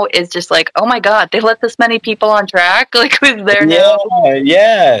now is just like, oh my god, they let this many people on track, like who's there now?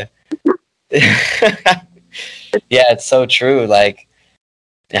 Yeah. Yeah, it's so true. Like,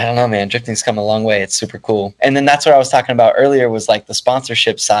 I don't know, man, drifting's come a long way. It's super cool. And then that's what I was talking about earlier was like the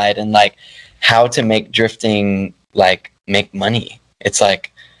sponsorship side and like how to make drifting like make money. It's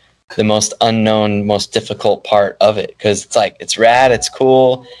like the most unknown, most difficult part of it because it's like it's rad, it's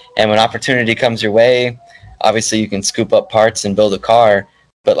cool, and when opportunity comes your way, obviously you can scoop up parts and build a car,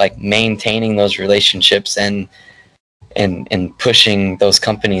 but like maintaining those relationships and pushing those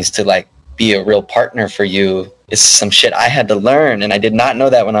companies to like be a real partner for you is some shit I had to learn, and I did not know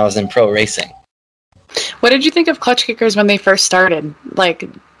that when I was in pro racing. What did you think of clutch kickers when they first started? Like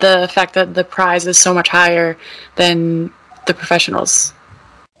the fact that the prize is so much higher than the professionals?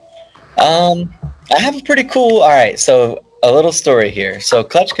 I have a pretty cool, all right, so a little story here. So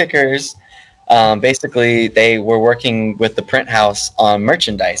clutch kickers, basically they were working with the printhouse on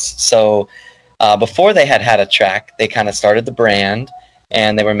merchandise. So before they had a track, they kind of started the brand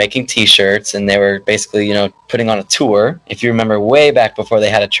and they were making t-shirts and they were basically, you know, putting on a tour. If you remember way back before they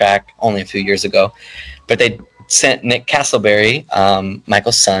had a track, only a few years ago, but they sent Nick Castleberry,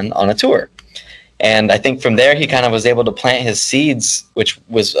 Michael's son, on a tour. And I think from there, he kind of was able to plant his seeds, which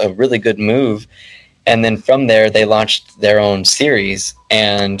was a really good move. And then from there, they launched their own series.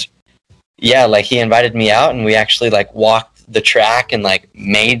 And yeah, like he invited me out and we actually like walked the track and like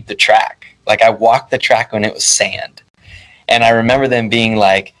made the track. Like I walked the track when it was sand. And I remember them being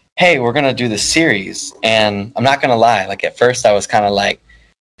like, hey, we're going to do this series. And I'm not going to lie. Like at first I was kind of like,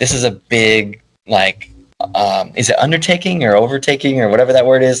 this is a big, like, is it undertaking or overtaking or whatever that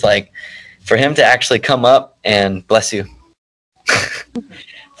word is? Like, for him to actually come up and bless you,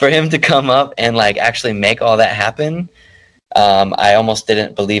 for him to come up and like actually make all that happen, I almost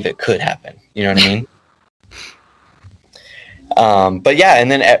didn't believe it could happen. You know what I mean? But yeah, and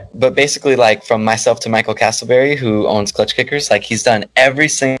then but basically, like, from myself to Michael Castleberry, who owns Clutch Kickers, like, he's done every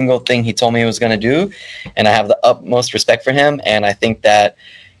single thing he told me he was going to do, and I have the utmost respect for him. And I think that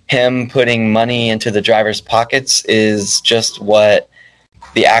him putting money into the drivers' pockets is just what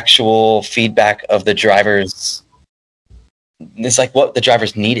the actual feedback of the drivers. It's like what the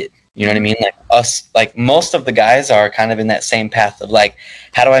drivers needed. You know what I mean? Like us, like most of the guys are kind of in that same path of like,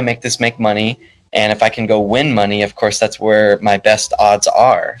 how do I make this make money? And if I can go win money, of course, that's where my best odds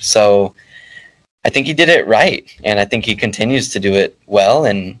are. So I think he did it right. And I think he continues to do it well.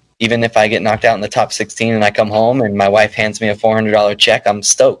 And even if I get knocked out in the top 16 and I come home and my wife hands me a $400 check, I'm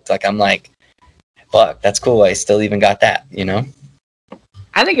stoked. Like, I'm like, fuck, that's cool. I still even got that, you know?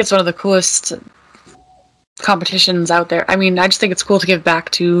 I think it's one of the coolest competitions out there. I mean, I just think it's cool to give back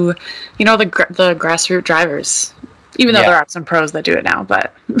to, you know, the grassroots drivers. Even though there are some pros that do it now,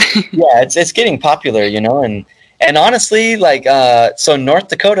 but yeah, it's getting popular, you know, and honestly, like, so North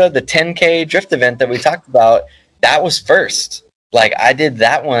Dakota, the 10K drift event that we talked about, that was first. Like, I did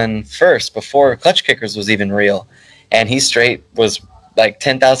that one first before Clutch Kickers was even real, and he straight was like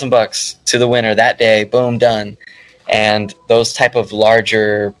 $10,000 to the winner that day. Boom, done. And those type of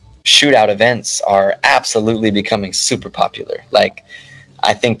larger shootout events are absolutely becoming super popular. Like,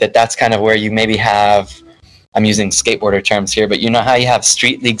 I think that that's kind of where you maybe have. I'm using skateboarder terms here, but you know how you have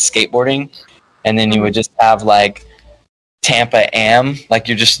street league skateboarding, and then you would just have like Tampa Am, like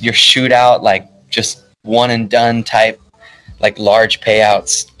your shootout, like just one and done type, like large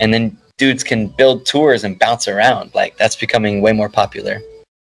payouts, and then dudes can build tours and bounce around. Like, that's becoming way more popular.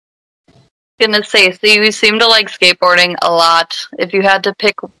 Gonna say, so you seem to like skateboarding a lot. If you had to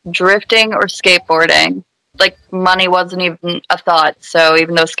pick drifting or skateboarding, like money wasn't even a thought, so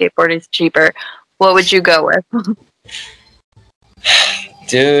even though skateboarding is cheaper, what would you go with?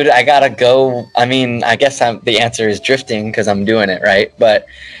 Dude, I gotta go. I mean, I guess the answer is drifting because I'm doing it, right? But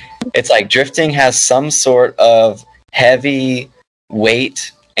it's like drifting has some sort of heavy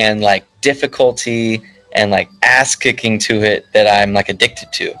weight and like difficulty and like ass kicking to it that I'm like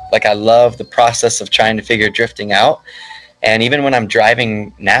addicted to. Like, I love the process of trying to figure drifting out. And even when I'm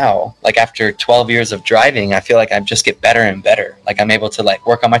driving now, like after 12 years of driving, I feel like I just get better and better. Like, I'm able to like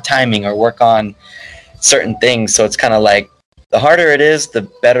work on my timing or work on certain things. So it's kind of like the harder it is, the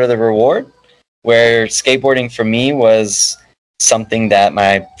better the reward. Where skateboarding for me was something that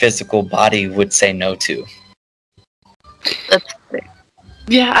my physical body would say no to. That's great.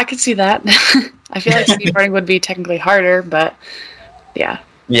 Yeah, I could see that. I feel like skateboarding would be technically harder, but yeah.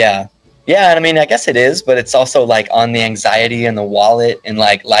 Yeah. Yeah, I mean, I guess it is, but it's also like on the anxiety and the wallet and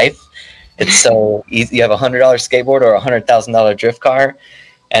like life. It's so easy. You have $100 skateboard or $100,000 drift car,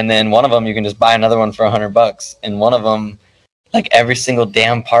 and then one of them you can just buy another one for $100, and one of them, like every single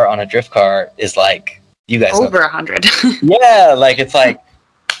damn part on a drift car is like, you guys over know. 100. Yeah, like it's like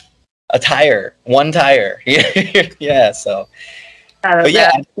a tire, one tire. Yeah, so. But yeah,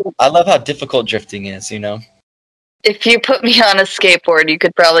 I love how difficult drifting is, you know? If you put me on a skateboard, you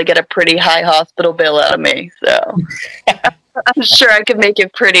could probably get a pretty high hospital bill out of me. So I'm sure I could make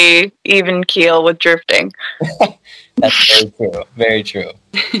it pretty even keel with drifting. That's very true. Very true.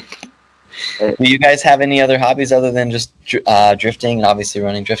 Do you guys have any other hobbies other than just drifting and obviously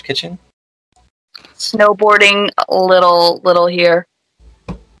running Drift Kitchen? Snowboarding, a little here.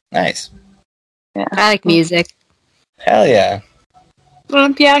 Nice. Yeah. I like music. Hell yeah. Well,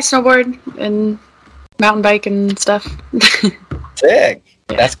 yeah, I snowboard and mountain bike and stuff. Sick.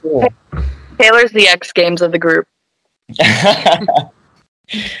 That's cool. Taylor's the X Games of the group.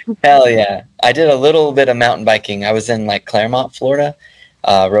 Hell yeah. I did a little bit of mountain biking. I was in like Claremont, Florida,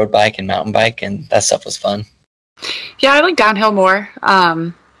 road bike and mountain bike, and that stuff was fun. Yeah, I like downhill more.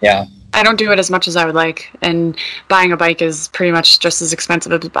 Yeah. I don't do it as much as I would like, and buying a bike is pretty much just as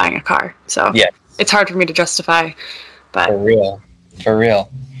expensive as buying a car. So yeah, it's hard for me to justify. But For real.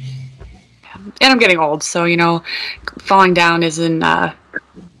 And I'm getting old, so, you know, falling down isn't, I'm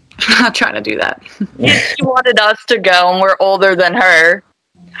not trying to do that. She wanted us to go, and we're older than her.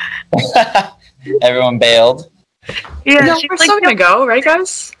 Everyone bailed. Yeah, no, we're still going to go, right,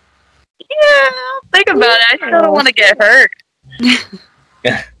 guys? Yeah, think about it. I still don't want to get hurt.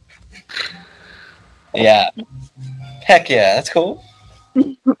 Yeah. Heck yeah, that's cool.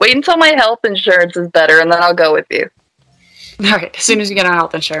 Wait until my health insurance is better, and then I'll go with you. All right, as soon as you get on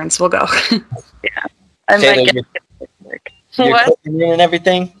health insurance, we'll go. Yeah. I might get you're what? clipping in and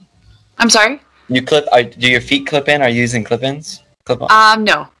everything? I'm sorry? You clip? Do your feet clip in? Are you using clip-ins? Clip-on?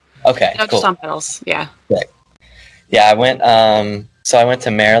 No. Okay, no, cool. Just on pedals, yeah. Yeah, I went, so I went to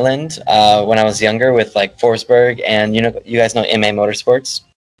Maryland when I was younger with, like, Forsberg, and, you guys know MA Motorsports?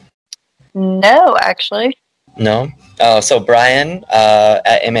 No, actually. No? Oh, so Brian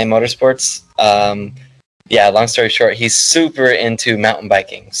at MA Motorsports, long story short, he's super into mountain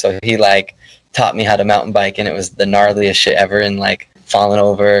biking. So he like taught me how to mountain bike, and it was the gnarliest shit ever, and like falling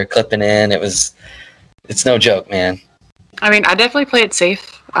over, clipping in. It's no joke, man. I mean, I definitely play it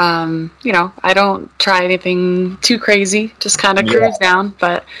safe. I don't try anything too crazy, just kind of cruise down,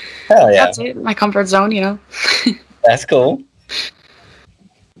 but that's it, my comfort zone, That's cool.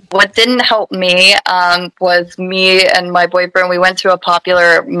 What didn't help me was me and my boyfriend. We went to a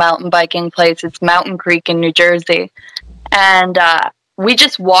popular mountain biking place. It's Mountain Creek in New Jersey. And we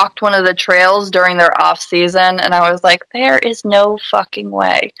just walked one of the trails during their off season. And I was like, there is no fucking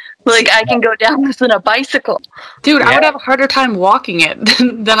way. Like, I can go down this in a bicycle. Dude, I would have a harder time walking it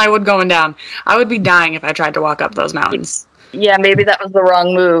than I would going down. I would be dying if I tried to walk up those mountains. Yeah, maybe that was the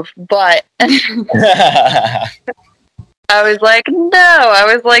wrong move. But I was like, no.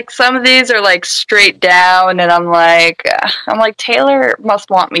 I was like, some of these are like straight down, and I'm like, Taylor must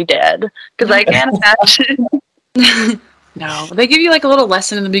want me dead because I can't imagine. No, they give you like a little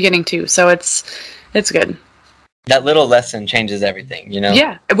lesson in the beginning too, so it's good. That little lesson changes everything,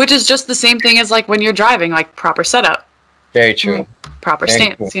 Yeah, which is just the same thing as like when you're driving, like proper setup. Very true. Proper Very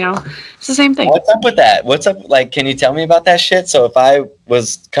stance, cool. It's the same thing. What's up with that? What's up? Like, can you tell me about that shit? So if I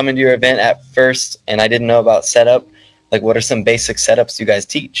was coming to your event at first and I didn't know about setup, like, what are some basic setups you guys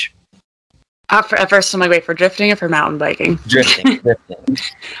teach? At first, I'm like, wait, for drifting or for mountain biking? Drifting.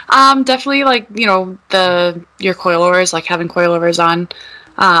 Definitely, like, your coilovers, like having coilovers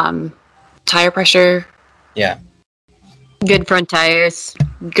on, tire pressure. Yeah. Good front tires.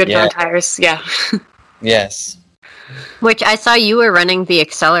 Front tires, yeah. Yes. Which I saw you were running the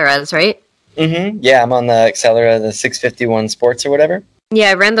Acceleras, right? Mm-hmm. Yeah, I'm on the Accelera, the 651 Sports or whatever. Yeah,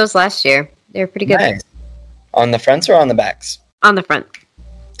 I ran those last year. They were pretty good. Nice. On the fronts or on the backs? On the front.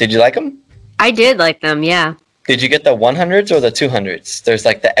 Did you like them? I did like them, yeah. Did you get the 100s or the 200s? There's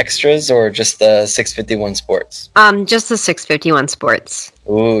like the extras or just the 651 Sports? Just the 651 Sports.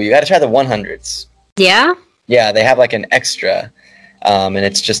 Ooh, you got to try the 100s. Yeah? Yeah, they have like an extra, and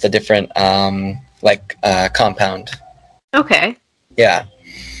it's just a different compound. Okay. Yeah,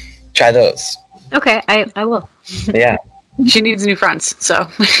 try those. Okay, I will. Yeah. She needs new fronts, so.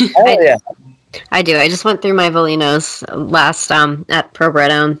 Oh yeah. I do. I just went through my Volinos last at Pro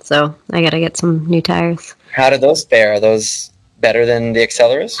Bredown, so I gotta get some new tires. How do those fare? Are those better than the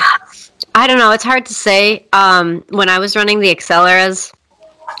Acceleras? I don't know. It's hard to say. When I was running the Acceleras,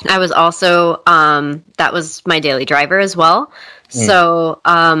 I was also that was my daily driver as well. So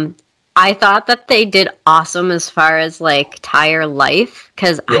I thought that they did awesome as far as like tire life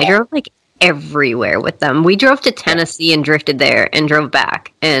because I drove like everywhere with them. We drove to Tennessee and drifted there and drove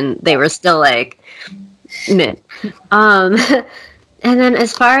back, and they were still like meh. And then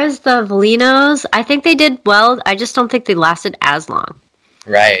as far as the Volinos, I think they did well. I just don't think they lasted as long.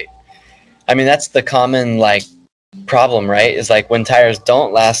 Right. I mean, that's the common like problem, right? Is like when tires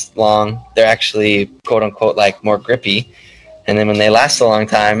don't last long, they're actually quote unquote like more grippy, and then when they last a long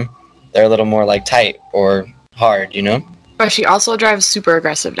time, they're a little more like tight or hard, But she also drives super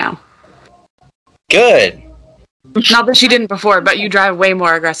aggressive now. Good. Not that she didn't before, but you drive way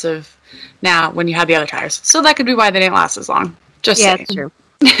more aggressive now when you have the other tires. So that could be why they didn't last as long. Just saying. It's true.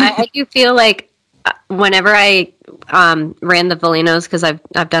 I do feel like whenever I ran the Volinos, because I've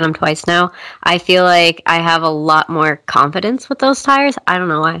done them twice now, I feel like I have a lot more confidence with those tires. I don't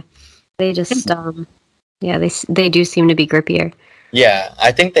know why. They just, they do seem to be grippier. Yeah,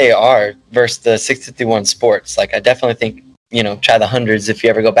 I think they are versus the 651 Sports. Like, I definitely think, try the 100s if you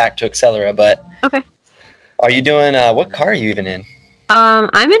ever go back to Accelera. But okay. Are you doing, what car are you even in?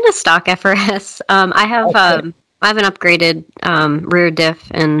 I'm in a stock FRS. I have an upgraded rear diff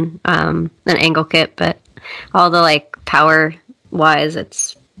and an angle kit, but all the like power wise,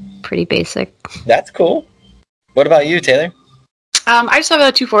 it's pretty basic. That's cool. What about you, Taylor? I just have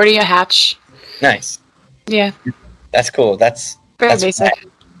a 240, a hatch. Nice. Yeah. That's cool. That's basic.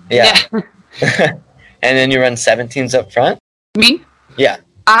 Fun. Yeah. And then you run 17s up front? Me? Yeah.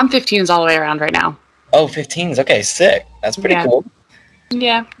 I'm 15s all the way around right now. Oh, 15s. Okay, sick. That's pretty cool.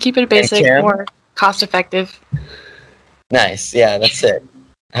 Yeah, keep it basic, more cost effective. Nice. Yeah, that's it.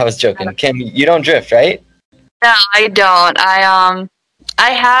 I was joking. Kim, you don't drift, right? No, I don't. I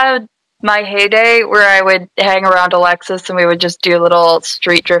had my heyday where I would hang around Alexis and we would just do little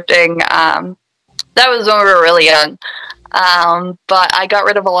street drifting. That was when we were really young. But I got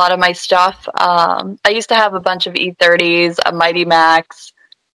rid of a lot of my stuff. I used to have a bunch of E30s, a Mighty Max.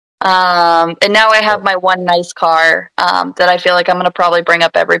 And now I have my one nice car that I feel like I'm going to probably bring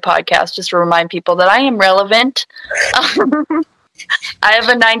up every podcast just to remind people that I am relevant. I have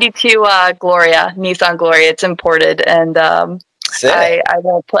a 92 Gloria, Nissan Gloria. It's imported, and I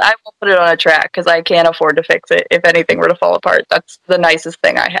won't put it on a track because I can't afford to fix it if anything were to fall apart. That's the nicest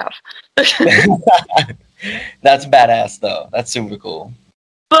thing I have. That's badass, though. That's super cool.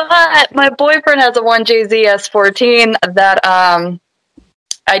 But my boyfriend has a 1JZ S14 that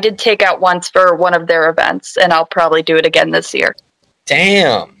I did take out once for one of their events, and I'll probably do it again this year.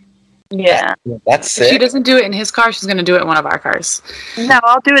 Damn. Yeah. That's sick. If she doesn't do it in his car, she's going to do it in one of our cars. No,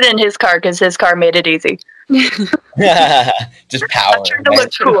 I'll do it in his car because his car made it easy. Just power. I'm trying to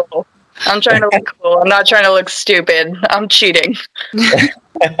look cool. I'm trying to look cool. I'm not trying to look stupid. I'm cheating.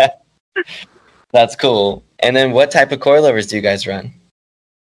 That's cool. And then what type of coilovers do you guys run?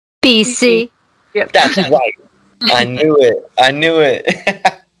 BC. Yep. That's right. I knew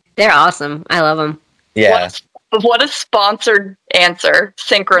it. They're awesome. I love them. Yeah. What a sponsored answer.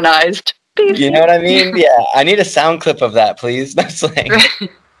 Synchronized. You know what I mean? Yeah. I need a sound clip of that, please. That's like...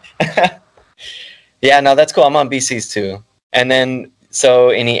 Yeah, no, that's cool. I'm on BCs too. And then, so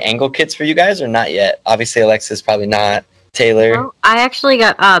any angle kits for you guys or not yet? Obviously, Alexis probably not. Taylor? No, I actually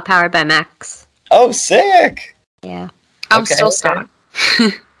got Powered by Max. Oh, sick. Yeah. I'm still stuck.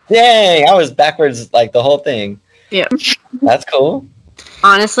 Dang, I was backwards like the whole thing. Yeah. That's cool.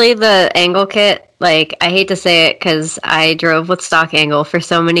 Honestly, the angle kit, like, I hate to say it because I drove with stock angle for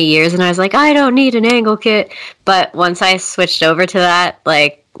so many years and I was like, I don't need an angle kit. But once I switched over to that,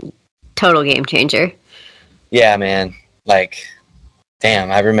 like, total game changer. Yeah, man. Like,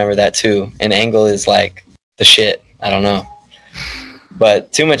 damn, I remember that too. And angle is like the shit. I don't know.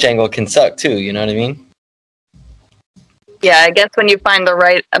 But too much angle can suck too, you know what I mean? Yeah, I guess when you find the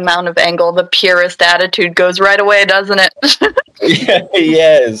right amount of angle, the purest attitude goes right away, doesn't it? Yeah,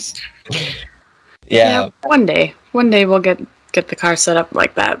 yes. Yeah. One day we'll get the car set up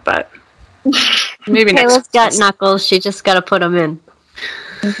like that, but maybe next. Kayla's got knuckles. She just got to put them in.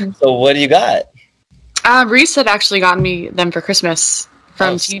 So what do you got? Reese had actually gotten me them for Christmas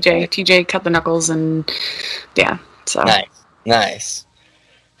from TJ. TJ cut the knuckles and yeah. So Nice.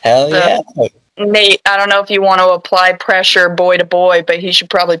 Hell yeah. Nate, I don't know if you want to apply pressure boy to boy, but he should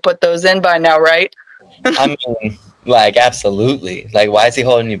probably put those in by now, right? I mean, like, absolutely. Like, why is he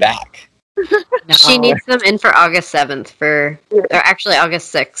holding you back? No. She needs them in for August 7th or actually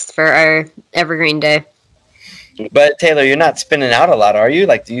August 6th for our Evergreen Day. But Taylor, you're not spinning out a lot, are you?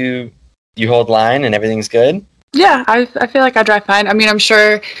 Like, do you hold line and everything's good? Yeah, I feel like I drive fine. I mean, I'm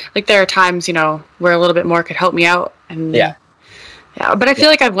sure like there are times, where a little bit more could help me out. And yeah, but I feel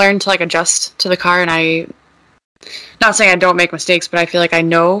like I've learned to like adjust to the car, and not saying I don't make mistakes, but I feel like I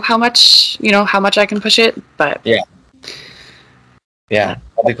know how much I can push it. But yeah,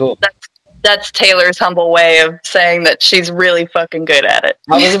 that'd be cool. That's Taylor's humble way of saying that she's really fucking good at it.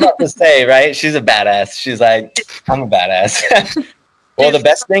 I was about to say, right? She's a badass. She's like, I'm a badass. Well, the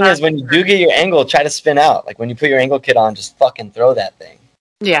best thing is when you do get your angle, try to spin out. Like when you put your angle kit on, just fucking throw that thing.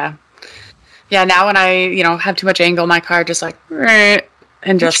 Yeah. Yeah, now when I, have too much angle, my car just like,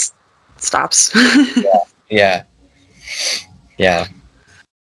 and just stops. Yeah.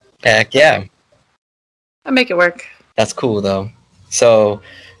 Heck yeah. I make it work. That's cool though. So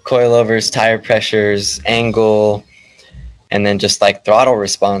coilovers, tire pressures, angle, and then just like throttle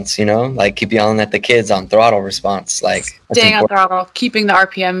response, like keep yelling at the kids on throttle response. Like staying on throttle, keeping the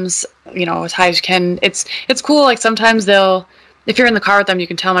RPMs, as high as you can. It's cool. Like sometimes if you're in the car with them, you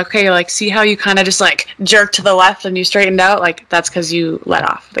can tell them, like, okay, like, see how you kind of just like jerk to the left and you straightened out? Like that's because you let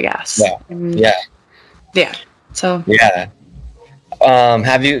off the gas. Yeah. So. Yeah.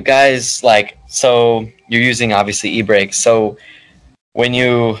 Have you guys so you're using obviously e-brake. So when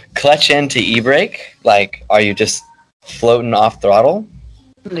you clutch into e-brake, like, are you just floating off throttle?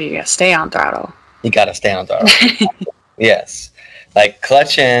 No, you gotta stay on throttle. You gotta stay on throttle. Yes. Like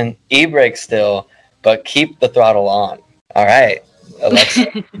clutch in, e-brake still, but keep the throttle on. All right. Alexa,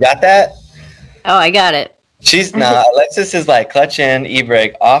 you got that? Oh, I got it. Alexis is like clutch in,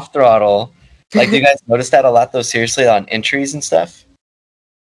 e-brake, off throttle. Like, do you guys notice that a lot though, seriously, on entries and stuff?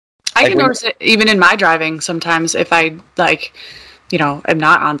 I can notice it even in my driving sometimes if I am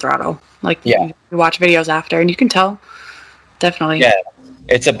not on throttle. Like you watch videos after and you can tell. Definitely. Yeah.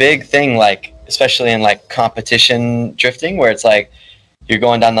 It's a big thing, like, especially in like competition drifting where it's like you're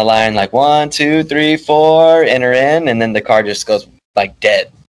going down the line like 1, 2, 3, 4, enter in, and then the car just goes like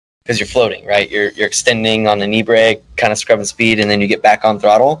dead because you're floating, right? You're extending on an e-brake, kind of scrubbing speed, and then you get back on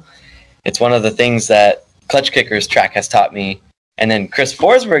throttle. It's one of the things that Clutch Kickers track has taught me. And then Chris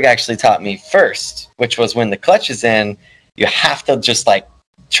Forsberg actually taught me first, which was when the clutch is in, you have to just like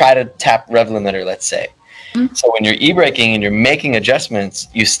try to tap rev limiter, let's say. Mm-hmm. So when you're e-braking and you're making adjustments,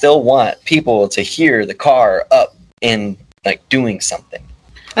 you still want people to hear the car up in like doing something.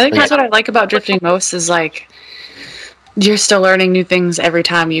 I think that's what I like about drifting most is like you're still learning new things every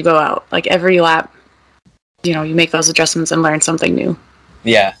time you go out. Like every lap, you know, you make those adjustments and learn something new.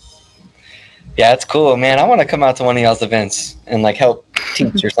 Yeah. Yeah, it's cool, man. I want to come out to one of y'all's events and like help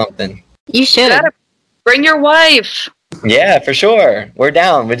teach or something. You should. Bring your wife. Yeah, for sure. We're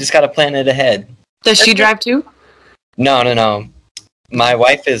down. We just got to plan it ahead. Does she drive too? No. My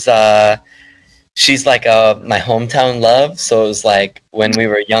wife is, she's like my hometown love. So it was like when we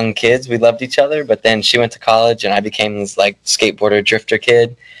were young kids, we loved each other. But then she went to college and I became this like skateboarder drifter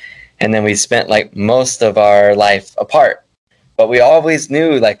kid. And then we spent like most of our life apart. But we always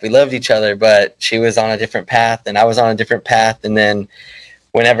knew like we loved each other, but she was on a different path and I was on a different path. And then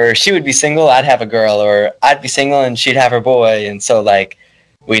whenever she would be single, I'd have a girl, or I'd be single and she'd have her boy. And so like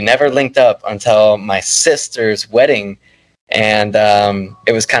we never linked up until my sister's wedding. And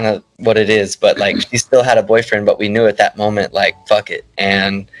it was kind of what it is. But like she still had a boyfriend, but we knew at that moment, like, fuck it.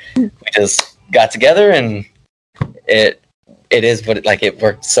 And we just got together and it is what it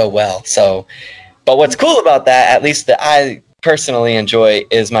worked so well. So, but what's cool about that, at least that I personally enjoy,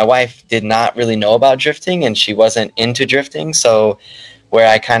 is my wife did not really know about drifting and she wasn't into drifting. So where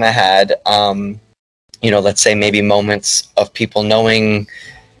I kind of had, let's say maybe moments of people knowing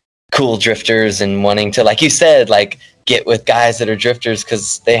cool drifters and wanting to, like you said, like get with guys that are drifters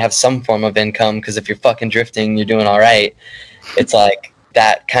because they have some form of income. Because if you're fucking drifting, you're doing all right. It's like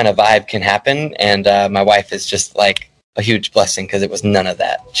that kind of vibe can happen. And my wife is just like a huge blessing because it was none of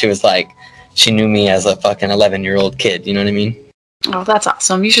that. She was like, she knew me as a fucking 11-year-old kid. You know what I mean? Oh, that's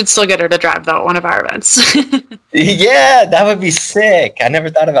awesome. You should still get her to drive, though, at one of our events. Yeah, that would be sick. I never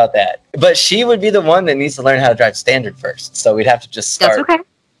thought about that. But she would be the one that needs to learn how to drive standard first. So we'd have to just start. That's okay.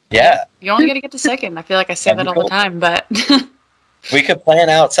 Yeah. You only got to get to second. I feel like I say that all the time, but... We could plan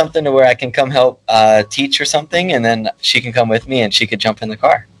out something to where I can come help teach or something, and then she can come with me and she could jump in the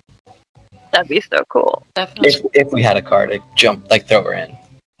car. That'd be so cool. Definitely. If we had a car to jump, like throw her in.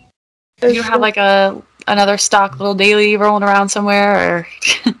 You have like another stock little daily rolling around somewhere, or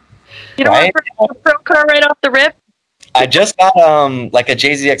you don't want a pro car right off the rip? I just got like a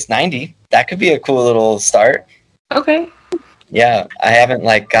JZX90. That could be a cool little start. Okay. Yeah, I haven't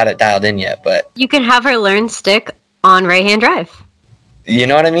like got it dialed in yet, but you can have her learn stick on right-hand drive. You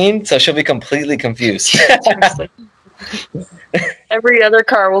know what I mean? So she'll be completely confused. Every other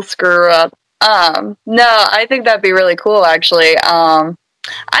car will screw her up. No, I think that'd be really cool, actually.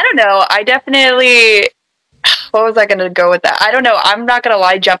 I don't know. I definitely... What was I going to go with that? I don't know. I'm not going to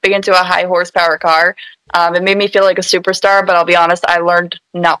lie. Jumping into a high horsepower car, it made me feel like a superstar, but I'll be honest, I learned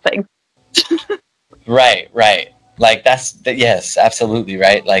nothing. Right. Like yes, absolutely,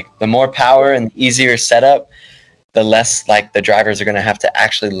 right? Like the more power and the easier setup, the less like the drivers are going to have to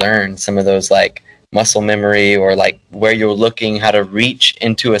actually learn some of those like muscle memory or like where you're looking, how to reach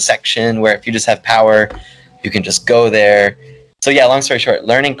into a section where if you just have power, you can just go there. So yeah, long story short,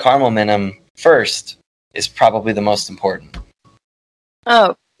 learning car momentum first is probably the most important.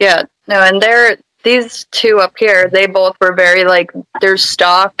 Oh, yeah. No, and these two up here, they both were very like, they're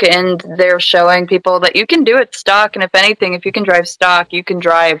stock and they're showing people that you can do it stock. And if anything, if you can drive stock, you can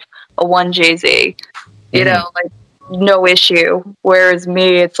drive a 1JZ, you know, like no issue. Whereas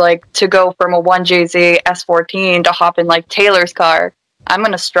me, it's like to go from a 1JZ S14 to hop in like Taylor's car, I'm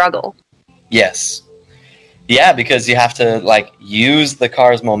going to struggle. Yes. Yeah, because you have to like use the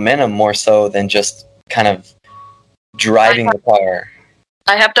car's momentum more so than just kind of driving the car.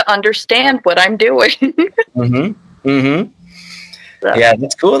 I have to understand what I'm doing. So. Yeah,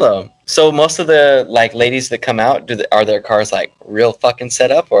 that's cool though. So most of the like ladies that come out, are their cars like real fucking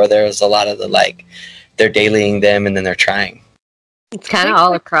set up, or there's a lot of the like they're dailying them and then they're trying? It's kind of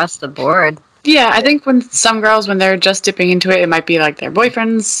all across the board. Yeah, I think when some girls, when they're just dipping into it, it might be like their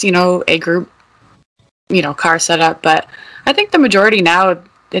boyfriends, you know, a group, you know, car setup. But I think the majority now,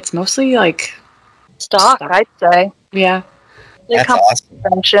 it's mostly like stock. I'd say. Yeah. That's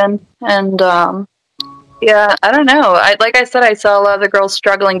awesome. And yeah, I don't know. Like I said, I saw a lot of the girls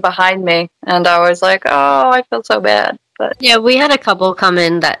struggling behind me, and I was like, oh, I feel so bad. But yeah, we had a couple come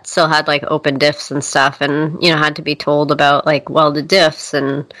in that still had like open diffs and stuff, and you know had to be told about like welded diffs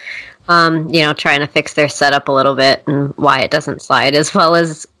and you know trying to fix their setup a little bit and why it doesn't slide as well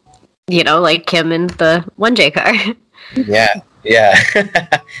as you know like Kim in the 1J car. Yeah. Yeah,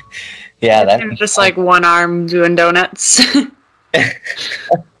 that's just like one arm doing donuts.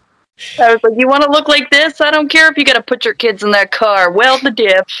 I was like, you want to look like this? I don't care if you got to put your kids in that car. Weld the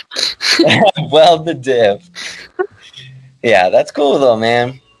diff. Weld the diff. Yeah, that's cool though,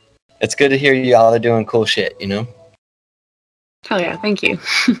 man. It's good to hear y'all are doing cool shit, you know? Hell yeah, thank you.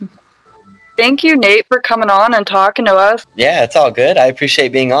 thank you, Nate, for coming on and talking to us. Yeah, it's all good. I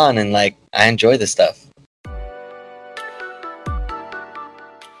appreciate being on, and like I enjoy this stuff.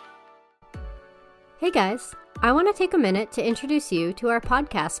 Hey guys, I want to take a minute to introduce you to our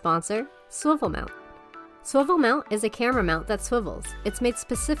podcast sponsor, Swivel Mount. Swivel Mount is a camera mount that swivels. It's made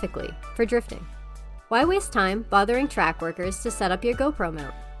specifically for drifting. Why waste time bothering track workers to set up your GoPro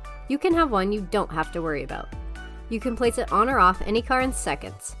mount? You can have one you don't have to worry about. You can place it on or off any car in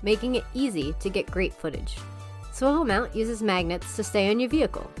seconds, making it easy to get great footage. Swivel Mount uses magnets to stay on your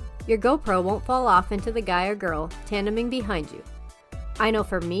vehicle. Your GoPro won't fall off into the guy or girl tandeming behind you. I know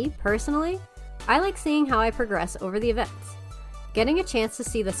for me, personally, I like seeing how I progress over the events. Getting a chance to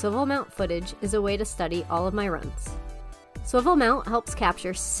see the Swivel Mount footage is a way to study all of my runs. Swivel Mount helps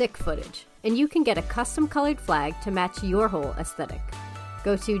capture sick footage, and you can get a custom colored flag to match your whole aesthetic.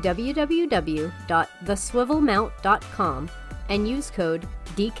 Go to www.theswivelmount.com and use code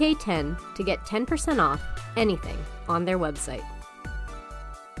DK10 to get 10% off anything on their website.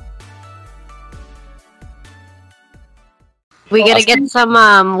 We gotta get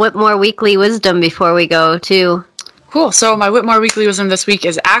some Whitmore Weekly wisdom before we go, too. Cool. So my Whitmore Weekly wisdom this week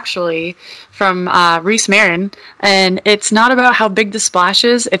is actually from Reese Marin, and it's not about how big the splash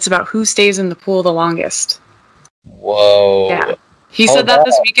is, it's about who stays in the pool the longest. Whoa. Yeah. He said that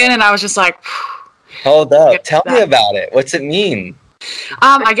this weekend, and I was just like, hold up. Tell me about it. What's it mean?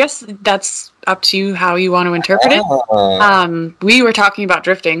 I guess that's up to you how you want to interpret it. We were talking about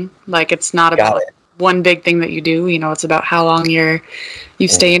drifting. Like, it's not about one big thing that you do. You know, it's about how long you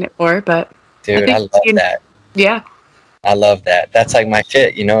stay in it for. But dude, I love that. Yeah. I love that. That's like my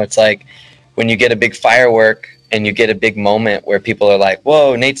shit. You know, it's like when you get a big firework and you get a big moment where people are like,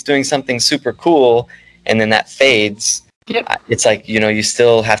 whoa, Nate's doing something super cool. And then that fades. Yep. It's like, you know, you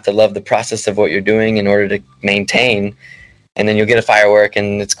still have to love the process of what you're doing in order to maintain. And then you'll get a firework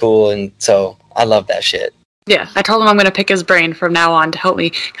and it's cool. And so I love that shit. Yeah, I told him I'm going to pick his brain from now on to help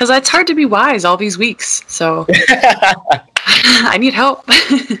me, because it's hard to be wise all these weeks. So I need help.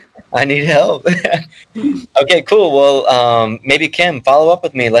 I need help. Okay, cool. Well, maybe Kim, follow up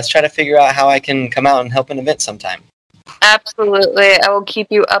with me. Let's try to figure out how I can come out and help an event sometime. Absolutely. I will keep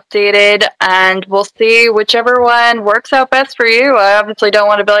you updated, and we'll see whichever one works out best for you. I obviously don't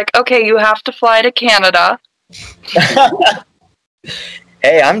want to be like, okay, you have to fly to Canada.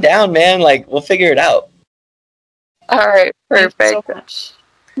 Hey, I'm down, man. Like, we'll figure it out. All right, perfect. Thanks so much.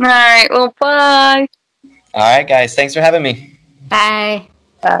 All right, well, bye. All right, guys. Thanks for having me. Bye.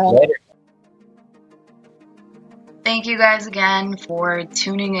 Later. Thank you guys again for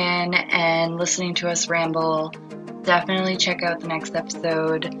tuning in and listening to us ramble. Definitely check out the next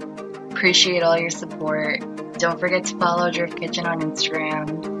episode. Appreciate all your support. Don't forget to follow Drift Kitchen on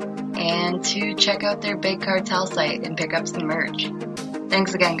Instagram and to check out their Big Cartel site and pick up some merch.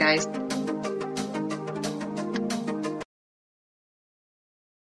 Thanks again, guys.